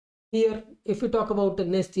 Here, if we talk about the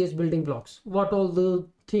NestJS building blocks, what all the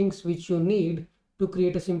things which you need to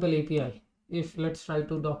create a simple API. If let's try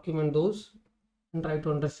to document those and try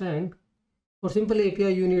to understand. For simple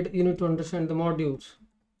API, you need to understand the modules.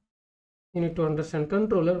 You need to understand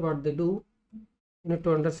controller, what they do. You need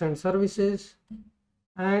to understand services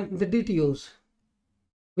and the DTOs.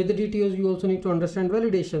 With the DTOs, you also need to understand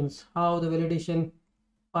validations, how the validation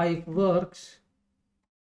pipe works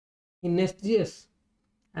in NestJS,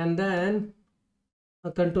 and then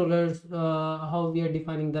controllers, how we are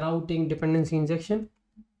defining the routing, dependency injection.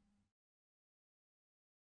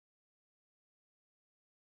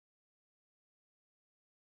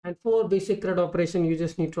 And for basic CRUD operation, you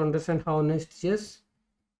just need to understand how NestJS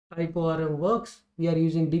TypeORM works. We are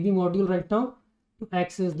using DB module right now to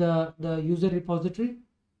access the user repository.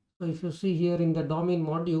 So if you see here in the domain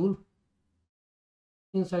module,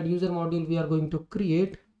 inside user module, we are going to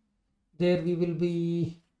create. There we will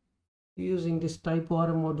be using this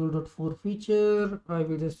TypeORM module.4 feature. I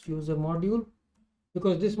will just use a module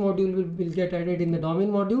because this module will get added in the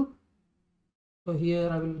domain module. So here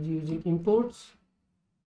I will be using imports,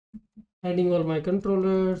 adding all my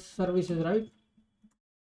controllers, services, right?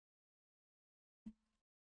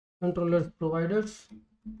 Controllers, providers,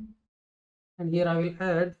 and here I will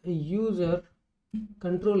add a user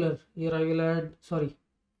controller. Here I will add, sorry,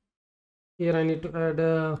 here I need to add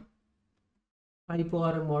a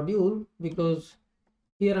TypeORM module because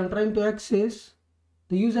here I'm trying to access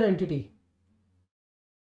the user entity.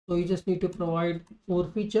 So you just need to provide for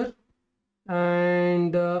feature,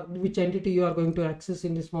 and which entity you are going to access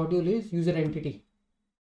in this module is user entity,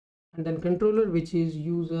 and then controller, which is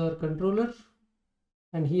user controller,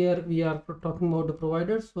 and here we are talking about the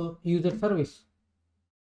providers, so user service,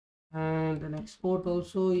 and an export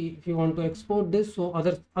also. If you want to export this so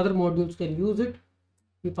other modules can use it,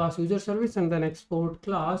 you pass user service and then export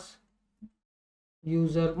class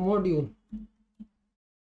user module.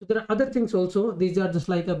 So there are other things also. These are just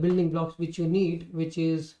like a building blocks which you need, which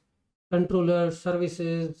is controller,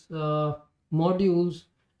 services, modules,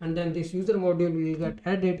 and then this user module will get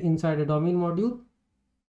added inside a domain module.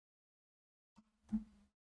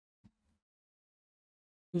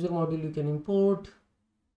 User module you can import.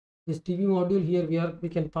 This DB module, here we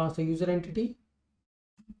can pass a user entity,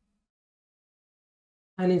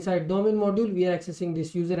 and inside domain module we are accessing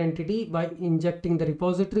this user entity by injecting the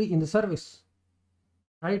repository in the service,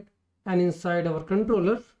 right? And inside our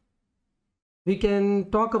controller we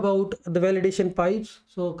can talk about the validation pipes.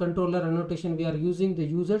 So controller annotation, we are using the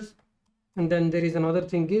users, and then there is another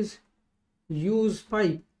thing is use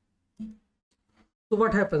pipe. So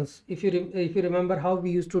what happens if you remember how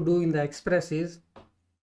we used to do in the express is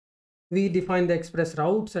we define the express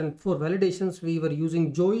routes, and for validations we were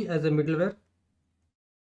using Joy as a middleware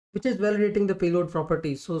which is validating the payload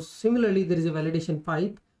properties. So similarly there is a validation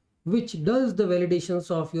pipe which does the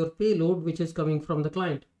validations of your payload which is coming from the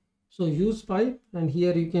client. So use pipe, and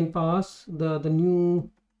here you can pass the new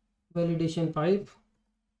validation pipe,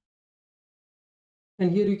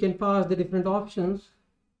 and here you can pass the different options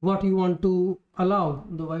what you want to allow.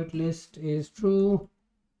 The whitelist is true,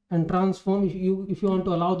 and transform, if you want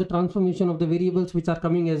to allow the transformation of the variables which are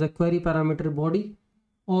coming as a query parameter body,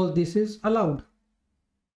 all this is allowed.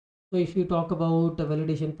 So if you talk about the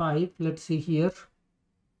validation pipe, let's see here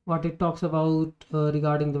what it talks about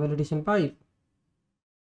regarding the validation pipe.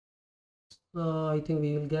 I think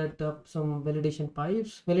we will get some validation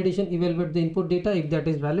pipes. Validation evaluate the input data if that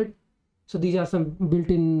is valid. So these are some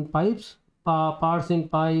built-in pipes. Parse in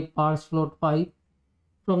pipe, parse float pipe.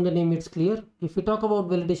 From the name it's clear. If we talk about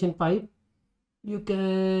validation pipe, you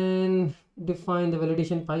can define the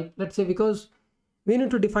validation pipe. Let's say, because we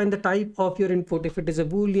need to define the type of your input, if it is a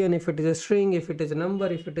boolean, if it is a string, if it is a number,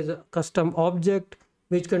 if it is a custom object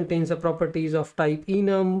which contains the properties of type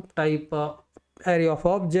enum, type array of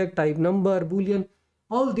object, type number, boolean.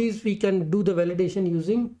 All these we can do the validation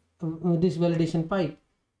using this validation pipe.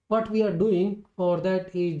 What we are doing for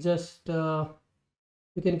that is just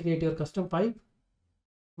you can create your custom pipe,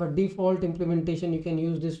 but default implementation you can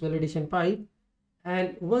use this validation pipe.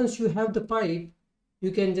 And once you have the pipe,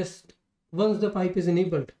 you can just, once the pipe is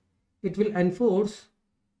enabled, it will enforce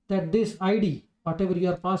that this ID, whatever you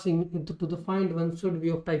are passing into to the find one, should be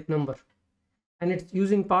of type number. And it's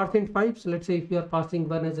using parseInt pipes. Let's say if you are passing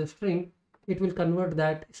one as a string, it will convert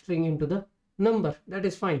that string into the number. That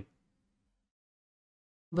is fine.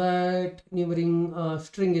 But numbering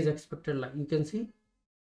string is expected, like you can see.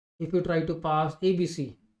 If you try to pass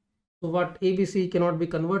ABC, so what ABC cannot be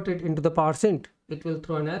converted into the parseInt, it will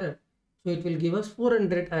throw an error. So it will give us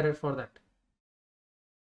 400 error for that.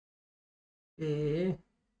 Okay.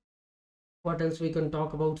 What else we can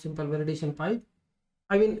talk about? Simple validation pipe.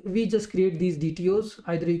 I mean, we just create these DTOs.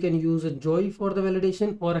 Either you can use a joy for the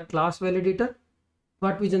validation or a class validator.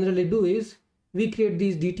 What we generally do is we create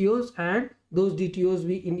these DTOs, and those DTOs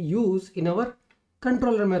we use in our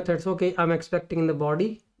controller methods. Okay, I'm expecting in the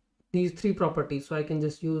body these three properties, so I can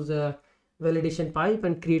just use a validation pipe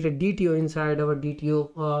and create a DTO inside our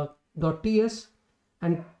DTO.ts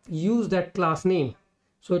and use that class name.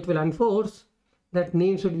 So it will enforce that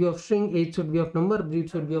name should be of string, age should be of number, breed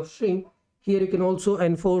should be of string. Here you can also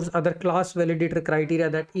enforce other class validator criteria,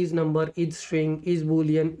 that is number, is string, is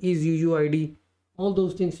boolean, is UUID. All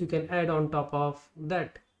those things you can add on top of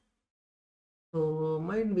that. So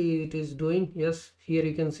might be it is doing, yes, here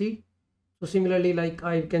you can see. So similarly, like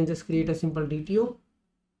I can just create a simple DTO,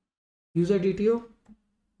 user DTO.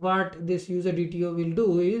 What this user DTO will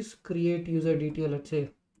do is create user DTO, let's say,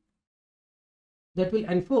 that will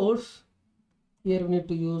enforce. Here we need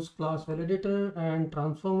to use class validator and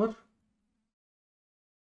transformer.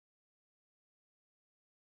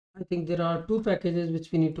 I think there are two packages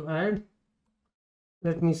which we need to add.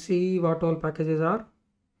 Let me see what all packages are.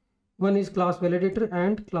 One is class validator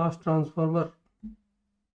and class transformer.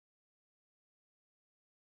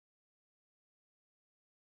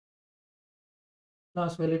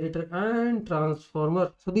 Class validator and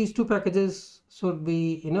transformer. So these two packages should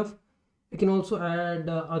be enough. We can also add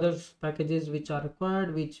other packages which are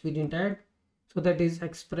required, which we didn't add. So that is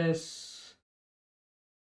express.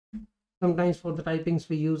 Sometimes for the typings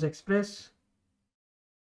we use express.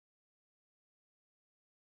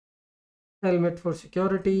 Helmet for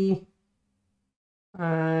security.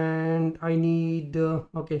 And I need,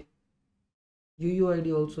 okay,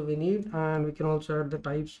 UUID also we need, and we can also add the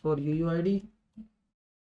types for UUID.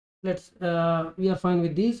 Let's we are fine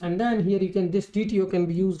with these. And then here you can, this DTO can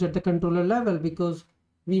be used at the controller level, because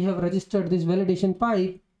we have registered this validation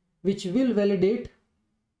pipe which will validate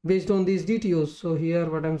based on these DTOs. So here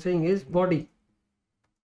what I'm saying is body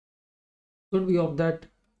should be of that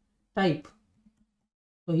type.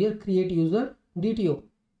 So here create user DTO.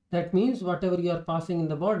 That means whatever you are passing in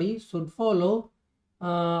the body should follow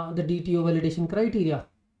the DTO validation criteria.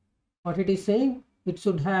 What it is saying, it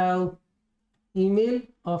should have email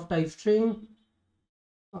of type string,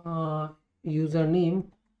 username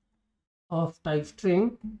of type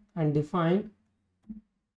string, and define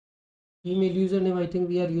email username. I think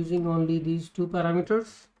we are using only these two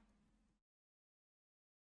parameters.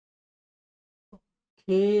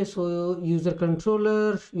 Okay, so user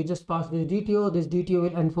controller, you just pass this DTO. This DTO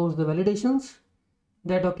will enforce the validations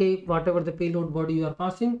that, okay, whatever the payload body you are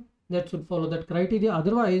passing, that should follow that criteria.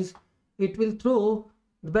 Otherwise it will throw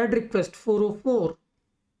the bad request 404.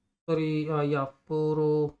 Sorry, yeah,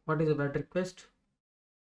 40, what is a bad request?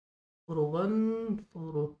 401,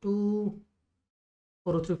 402,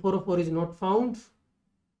 403, 404 is not found.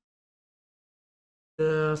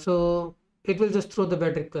 So it will just throw the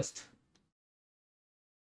bad request.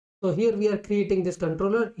 So here we are creating this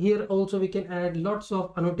controller. Here also we can add lots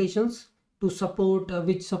of annotations to support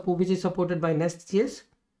which is supported by NestJS,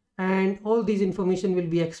 and all these information will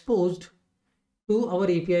be exposed to our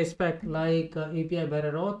API spec, like API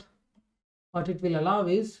bearer auth. What it will allow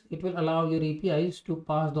is, it will allow your APIs to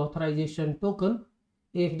pass the authorization token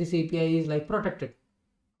if this API is like protected.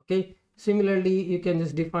 Okay. Similarly, you can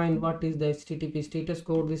just define what is the HTTP status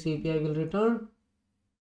code this API will return,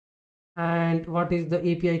 and what is the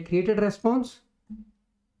API created response.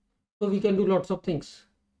 So we can do lots of things.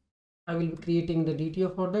 I will be creating the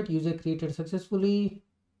DTO for that. User created successfully,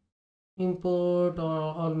 import or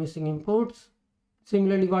all missing imports.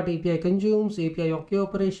 Similarly, what API consumes, API OK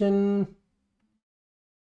operation.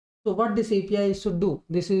 So what this API should do,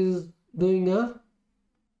 this is doing a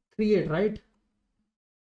create, right?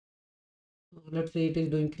 Let's say it is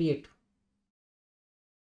doing create.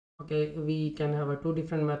 Okay, we can have two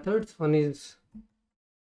different methods. One is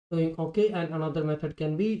doing OK, and another method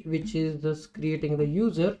can be which is just creating the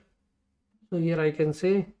user. So here I can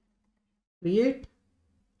say create,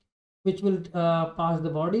 which will pass the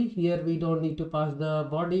body. Here we don't need to pass the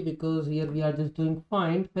body because here we are just doing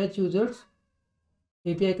find fetch users,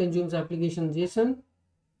 API consumes application JSON,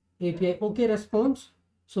 API OK response.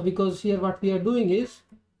 So because here what we are doing is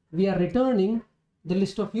we are returning the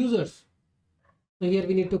list of users. So here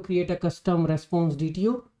we need to create a custom response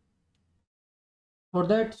DTO for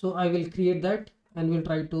that. So I will create that and we'll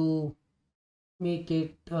try to make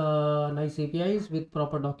it nice APIs with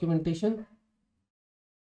proper documentation.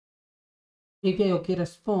 API OK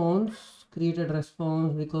response, created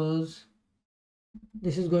response, because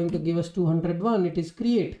this is going to give us 201. It is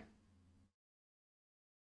create.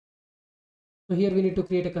 So here we need to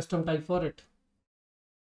create a custom type for it.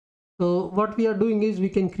 So what we are doing is we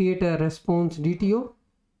can create a response DTO.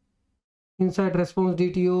 Inside response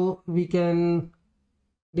DTO, we can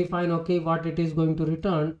define okay what it is going to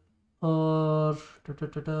return, or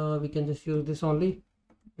we can just use this only.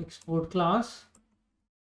 Export class,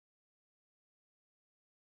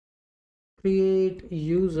 create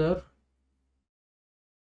user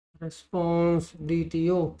response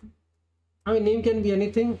DTO. I mean, name can be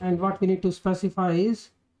anything, and what we need to specify is,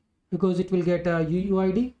 because it will get a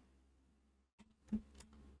UUID,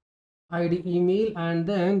 ID, email, and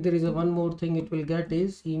then there is a one more thing it will get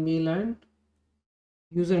is email and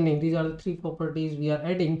username. These are the three properties we are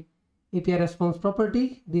adding. API response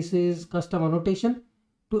property, this is custom annotation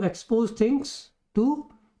to expose things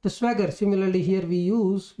to the Swagger. Similarly, here we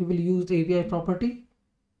will use the API property,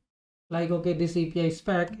 like okay, this API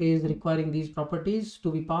spec is requiring these properties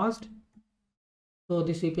to be passed. So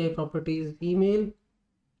this API property is email.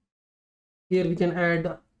 Here we can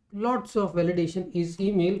add lots of validation is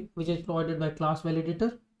email, which is provided by class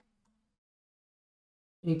validator.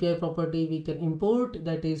 API property we can import,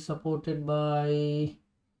 that is supported by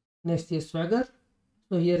NestJS Swagger.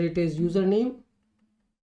 So here it is username.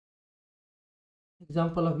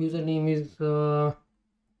 Example of username is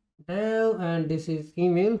dev, and this is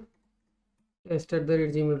email,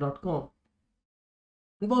 test@gmail.com,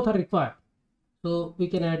 and both are required. So we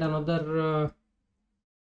can add another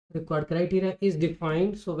required criteria is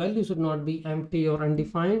defined, so value should not be empty or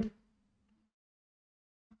undefined.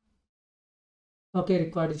 Okay,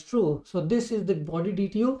 required is true. So this is the body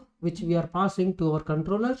DTO which we are passing to our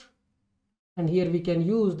controller, and here we can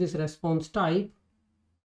use this response type.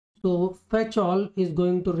 So fetch all is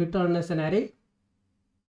going to return as an array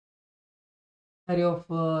of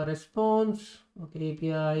response. Okay,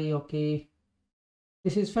 API. Okay,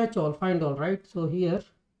 this is fetch all, find all, right? So here,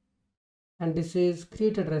 and this is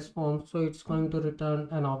created response, so it's going to return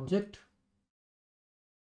an object,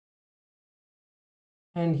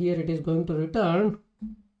 and here it is going to return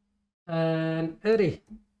an array.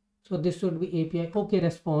 So this should be API OK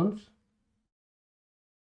response,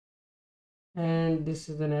 and this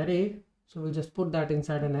is an array, so we'll just put that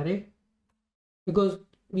inside an array, because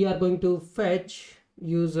we are going to fetch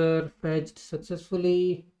user fetched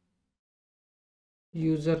successfully,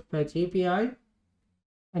 user fetch API,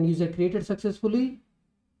 and user created successfully,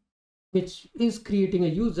 which is creating a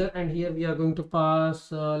user, and here we are going to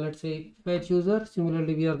pass let's say fetch user.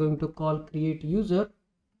 Similarly, we are going to call create user,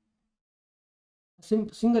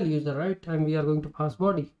 single user, right? And we are going to pass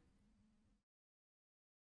body.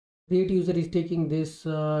 Create user is taking this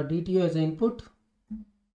DTO as an input.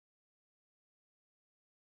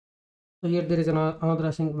 So here there is another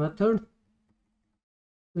async method,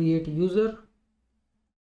 create user,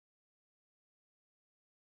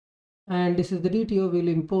 and this is the DTO. We'll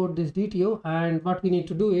import this DTO, and what we need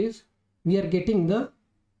to do is we are getting the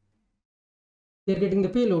we are getting the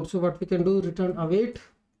payload. So what we can do, return await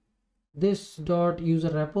this dot user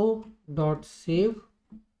repo dot save,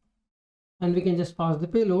 and we can just pass the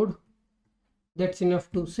payload. That's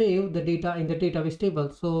enough to save the data in the database table.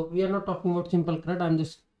 So we are not talking about simple CRUD. I'm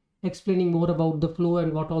just explaining more about the flow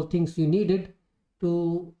and what all things you needed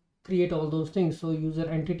to create all those things. So user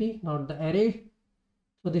entity, not the array.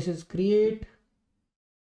 So this is create,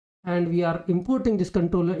 and we are importing this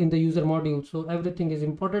controller in the user module. So everything is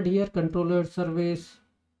imported here, controller, service,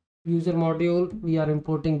 user module. We are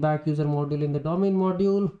importing back user module in the domain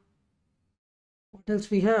module. What else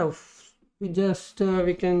we have? We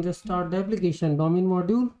can just start the application domain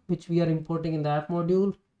module, which we are importing in the app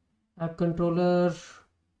module, app controller,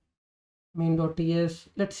 main.ts.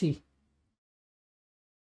 Let's see.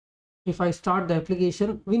 If I start the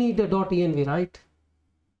application, we need the .env, right?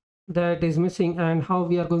 That is missing, and how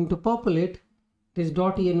we are going to populate this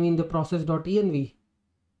 .env in the process.env.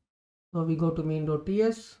 So we go to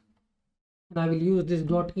main.ts, and I will use this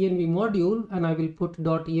 .env module, and I will put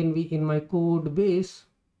 .env in my code base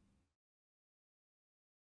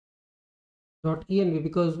 .env,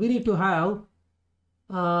 because we need to have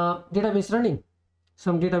database running,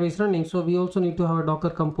 some database running. So we also need to have a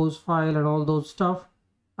Docker compose file and all those stuff.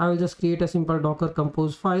 I will just create a simple Docker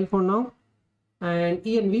compose file for now, and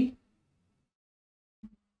env.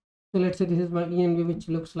 So let's say this is my env, which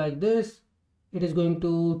looks like this. It is going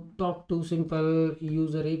to talk to simple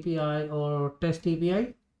user API or test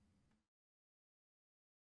API.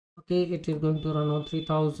 Okay, it is going to run on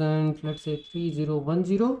 3000, let's say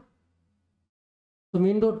 3010. So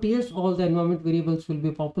main.ts, all the environment variables will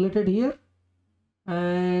be populated here,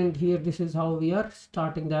 and here this is how we are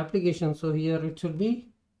starting the application. So here it should be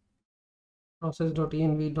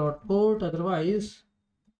process.env.port, otherwise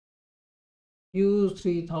use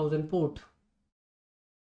 3000 port,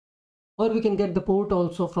 or we can get the port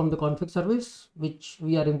also from the config service, which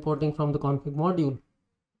we are importing from the config module.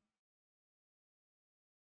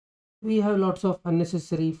 We have lots of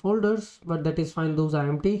unnecessary folders, but that is fine, those are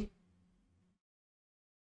empty.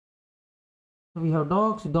 We have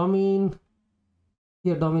docs, domain,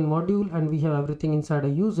 here domain module, and we have everything inside a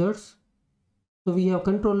users. So we have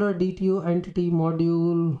controller, DTO, entity,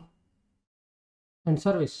 module, and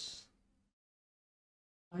service.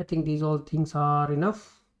 I think these all things are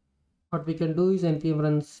enough. What we can do is npm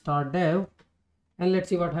run start dev, and let's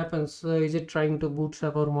see what happens. Is it trying to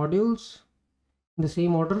bootstrap our modules in the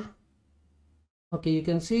same order? Okay, you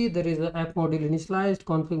can see there is an app module initialized,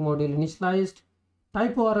 config module initialized.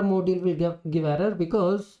 TypeORM module will give error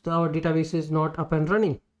because our database is not up and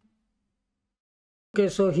running. Okay,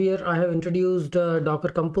 so here I have introduced Docker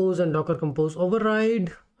Compose and Docker Compose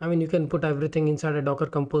override. I mean, you can put everything inside a Docker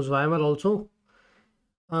Compose YAML also.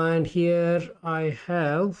 And here I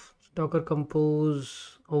have Docker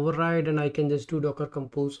Compose override, and I can just do Docker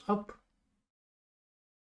Compose up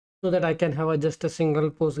so that I can have just a single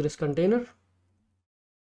Postgres container.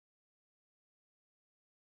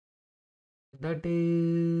 That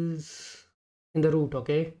is in the root.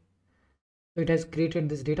 Okay, it has created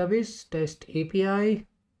this database test API,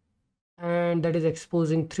 and that is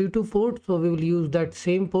exposing 32 port. So we will use that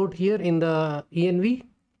same port here in the env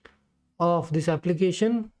of this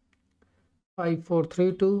application,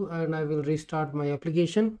 5432, and I will restart my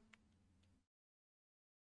application.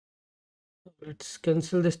 Let's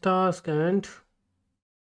cancel this task and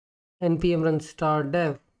npm run start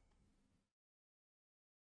dev.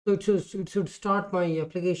 So it should start my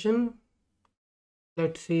application.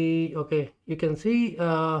 Let's see. Okay, you can see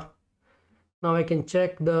now I can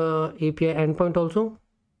check the API endpoint also.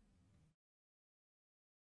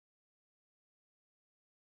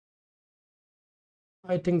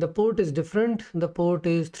 I think the port is different. The port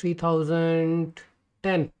is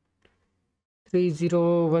 3010,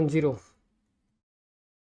 3010.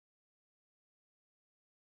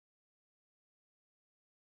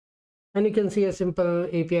 And you can see a simple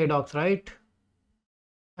API docs, right?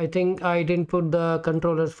 I think I didn't put the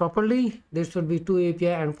controllers properly. There should be two API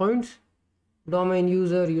endpoints, domain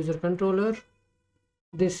user, user controller.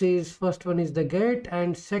 This is, first one is the get,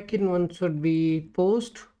 and second one should be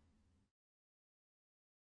post,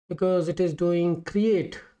 because it is doing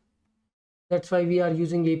create. That's why we are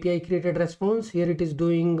using API created response. Here it is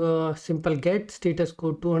doing simple get status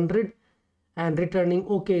code 200 and returning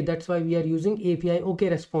OK. That's why we are using API OK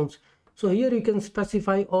response. So here you can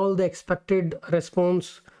specify all the expected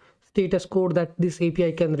response status code that this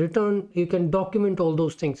API can return. You can document all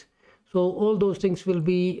those things. So all those things will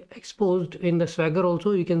be exposed in the Swagger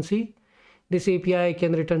also. You can see this API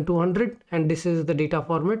can return 200, and this is the data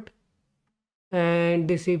format. And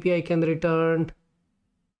this API can return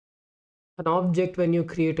an object when you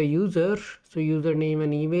create a user. So username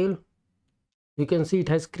and email, you can see it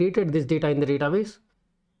has created this data in the database,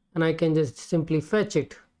 and I can just simply fetch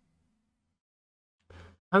it.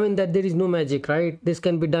 I mean that there is no magic, right? This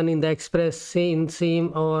can be done in the express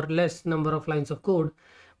same or less number of lines of code,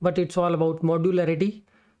 but it's all about modularity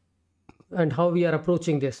and how we are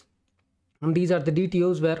approaching this. And these are the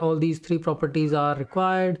DTOs where all these three properties are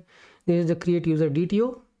required. This is the create user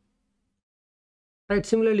DTO. Right,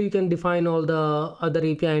 similarly, you can define all the other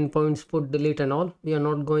API endpoints, put, delete and all. We are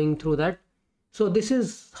not going through that. So this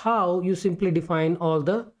is how you simply define all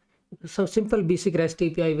the some simple basic REST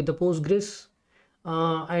API with the Postgres.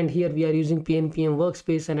 And here we are using PNPM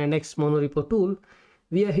workspace and a Nnex monorepo tool.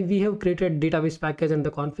 We have created database package and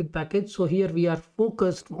the config package. So here we are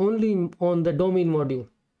focused only on the domain module,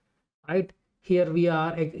 right? Here we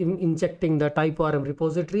are injecting the TypeORM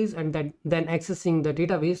repositories and then accessing the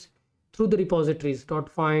database through the repositories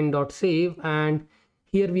 .find, .save, and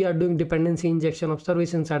here we are doing dependency injection of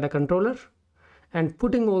service inside a controller and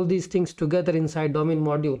putting all these things together inside domain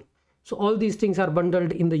module. So all these things are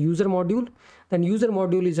bundled in the user module. Then user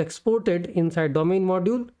module is exported inside domain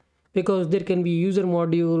module, because there can be user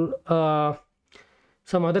module,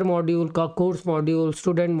 some other module, course module,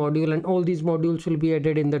 student module, and all these modules will be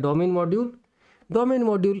added in the domain module. Domain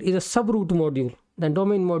module is a subroot module. Then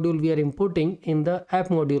domain module we are importing in the app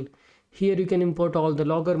module. Here you can import all the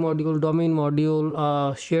logger module, domain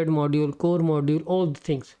module, shared module, core module, all the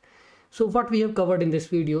things. So what we have covered in this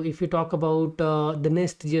video, if you talk about the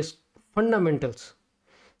NestJS fundamentals,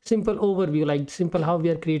 simple overview, like simple how we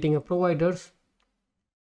are creating a providers,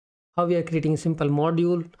 how we are creating a simple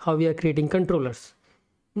module, how we are creating controllers.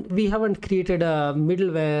 We haven't created a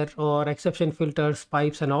middleware or exception filters,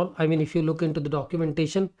 pipes and all. I mean, if you look into the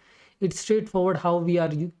documentation, it's straightforward how we are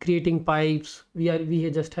creating pipes. We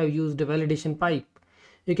just have used a validation pipe.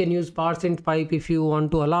 You can use parseInt pipe if you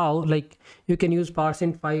want to allow, like you can use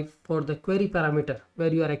parseInt pipe for the query parameter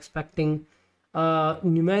where you are expecting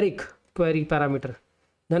numeric query parameter.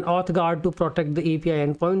 Then auth guard to protect the API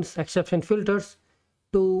endpoints, exception filters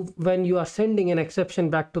to when you are sending an exception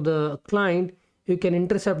back to the client, you can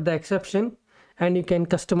intercept the exception and you can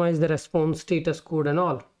customize the response status code and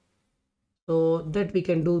all. So that we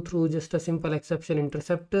can do through just a simple exception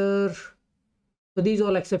interceptor. So these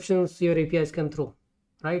all exceptions your APIs can throw,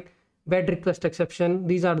 right? Bad request exception.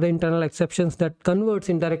 These are the internal exceptions that converts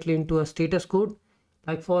indirectly into a status code,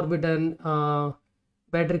 like forbidden,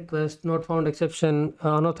 bad request, not found exception,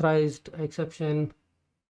 unauthorized exception,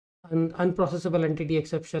 unprocessable entity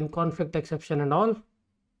exception, conflict exception and all.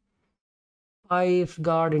 Pipes,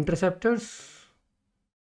 guard, interceptors,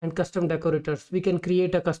 and custom decorators. We can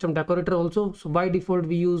create a custom decorator also. So by default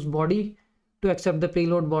we use body to accept the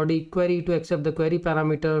payload body, query to accept the query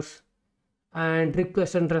parameters, and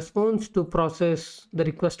request and response to process the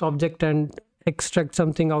request object and extract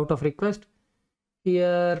something out of request.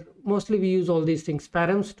 Here mostly we use all these things,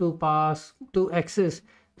 params to access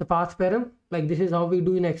the path param. Like this is how we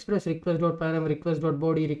do in Express, request.param,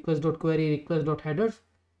 request.body, request.query, request.headers.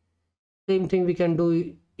 Same thing we can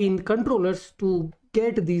do in controllers to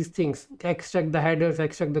get these things, extract the headers,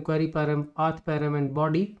 extract the query param, path param and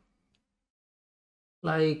body.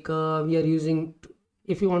 Like we are using,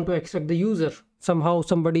 if you want to extract the user, somehow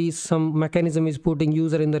some mechanism is putting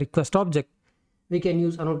user in the request object, we can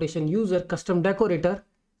use annotation user custom decorator,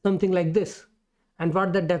 something like this. And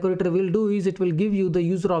what that decorator will do is it will give you the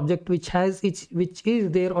user object which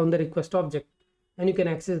is there on the request object, and you can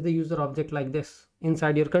access the user object like this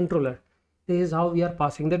inside your controller. This is how we are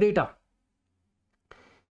passing the data.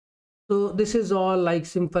 So this is all like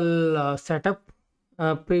simple setup,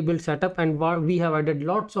 pre-built setup, and we have added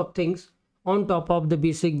lots of things on top of the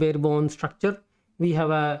basic bare bones structure. We have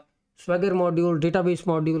a Swagger module, database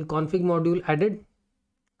module, config module added,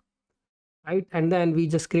 right? And then we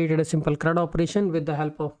just created a simple CRUD operation with the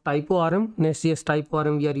help of TypeORM, NestJS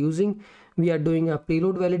TypeORM we are using. We are doing a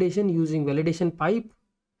payload validation using validation pipe,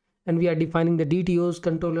 and we are defining the DTOs,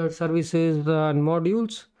 controllers, services, and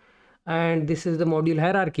modules. And this is the module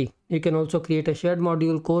hierarchy. You can also create a shared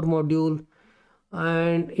module, core module,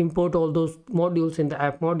 and import all those modules in the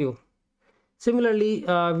app module. Similarly,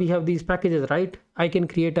 we have these packages, right? I can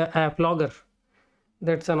create an app logger.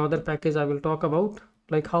 That's another package I will talk about,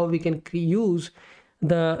 like how we can use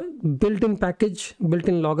the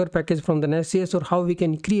built-in logger package from the NestJS, or how we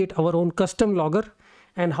can create our own custom logger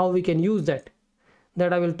and how we can use that.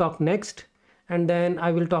 That I will talk next. And then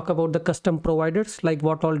I will talk about the custom providers, like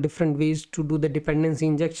what all different ways to do the dependency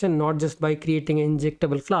injection, not just by creating an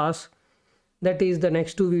injectable class. That is the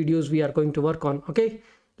next two videos we are going to work on. Okay,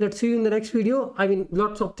 let's see you in the next video. I mean,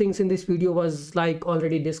 lots of things in this video was like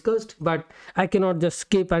already discussed, but I cannot just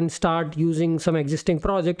skip and start using some existing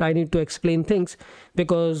project. I need to explain things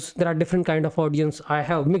because there are different kind of audience. I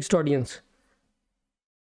have mixed audience.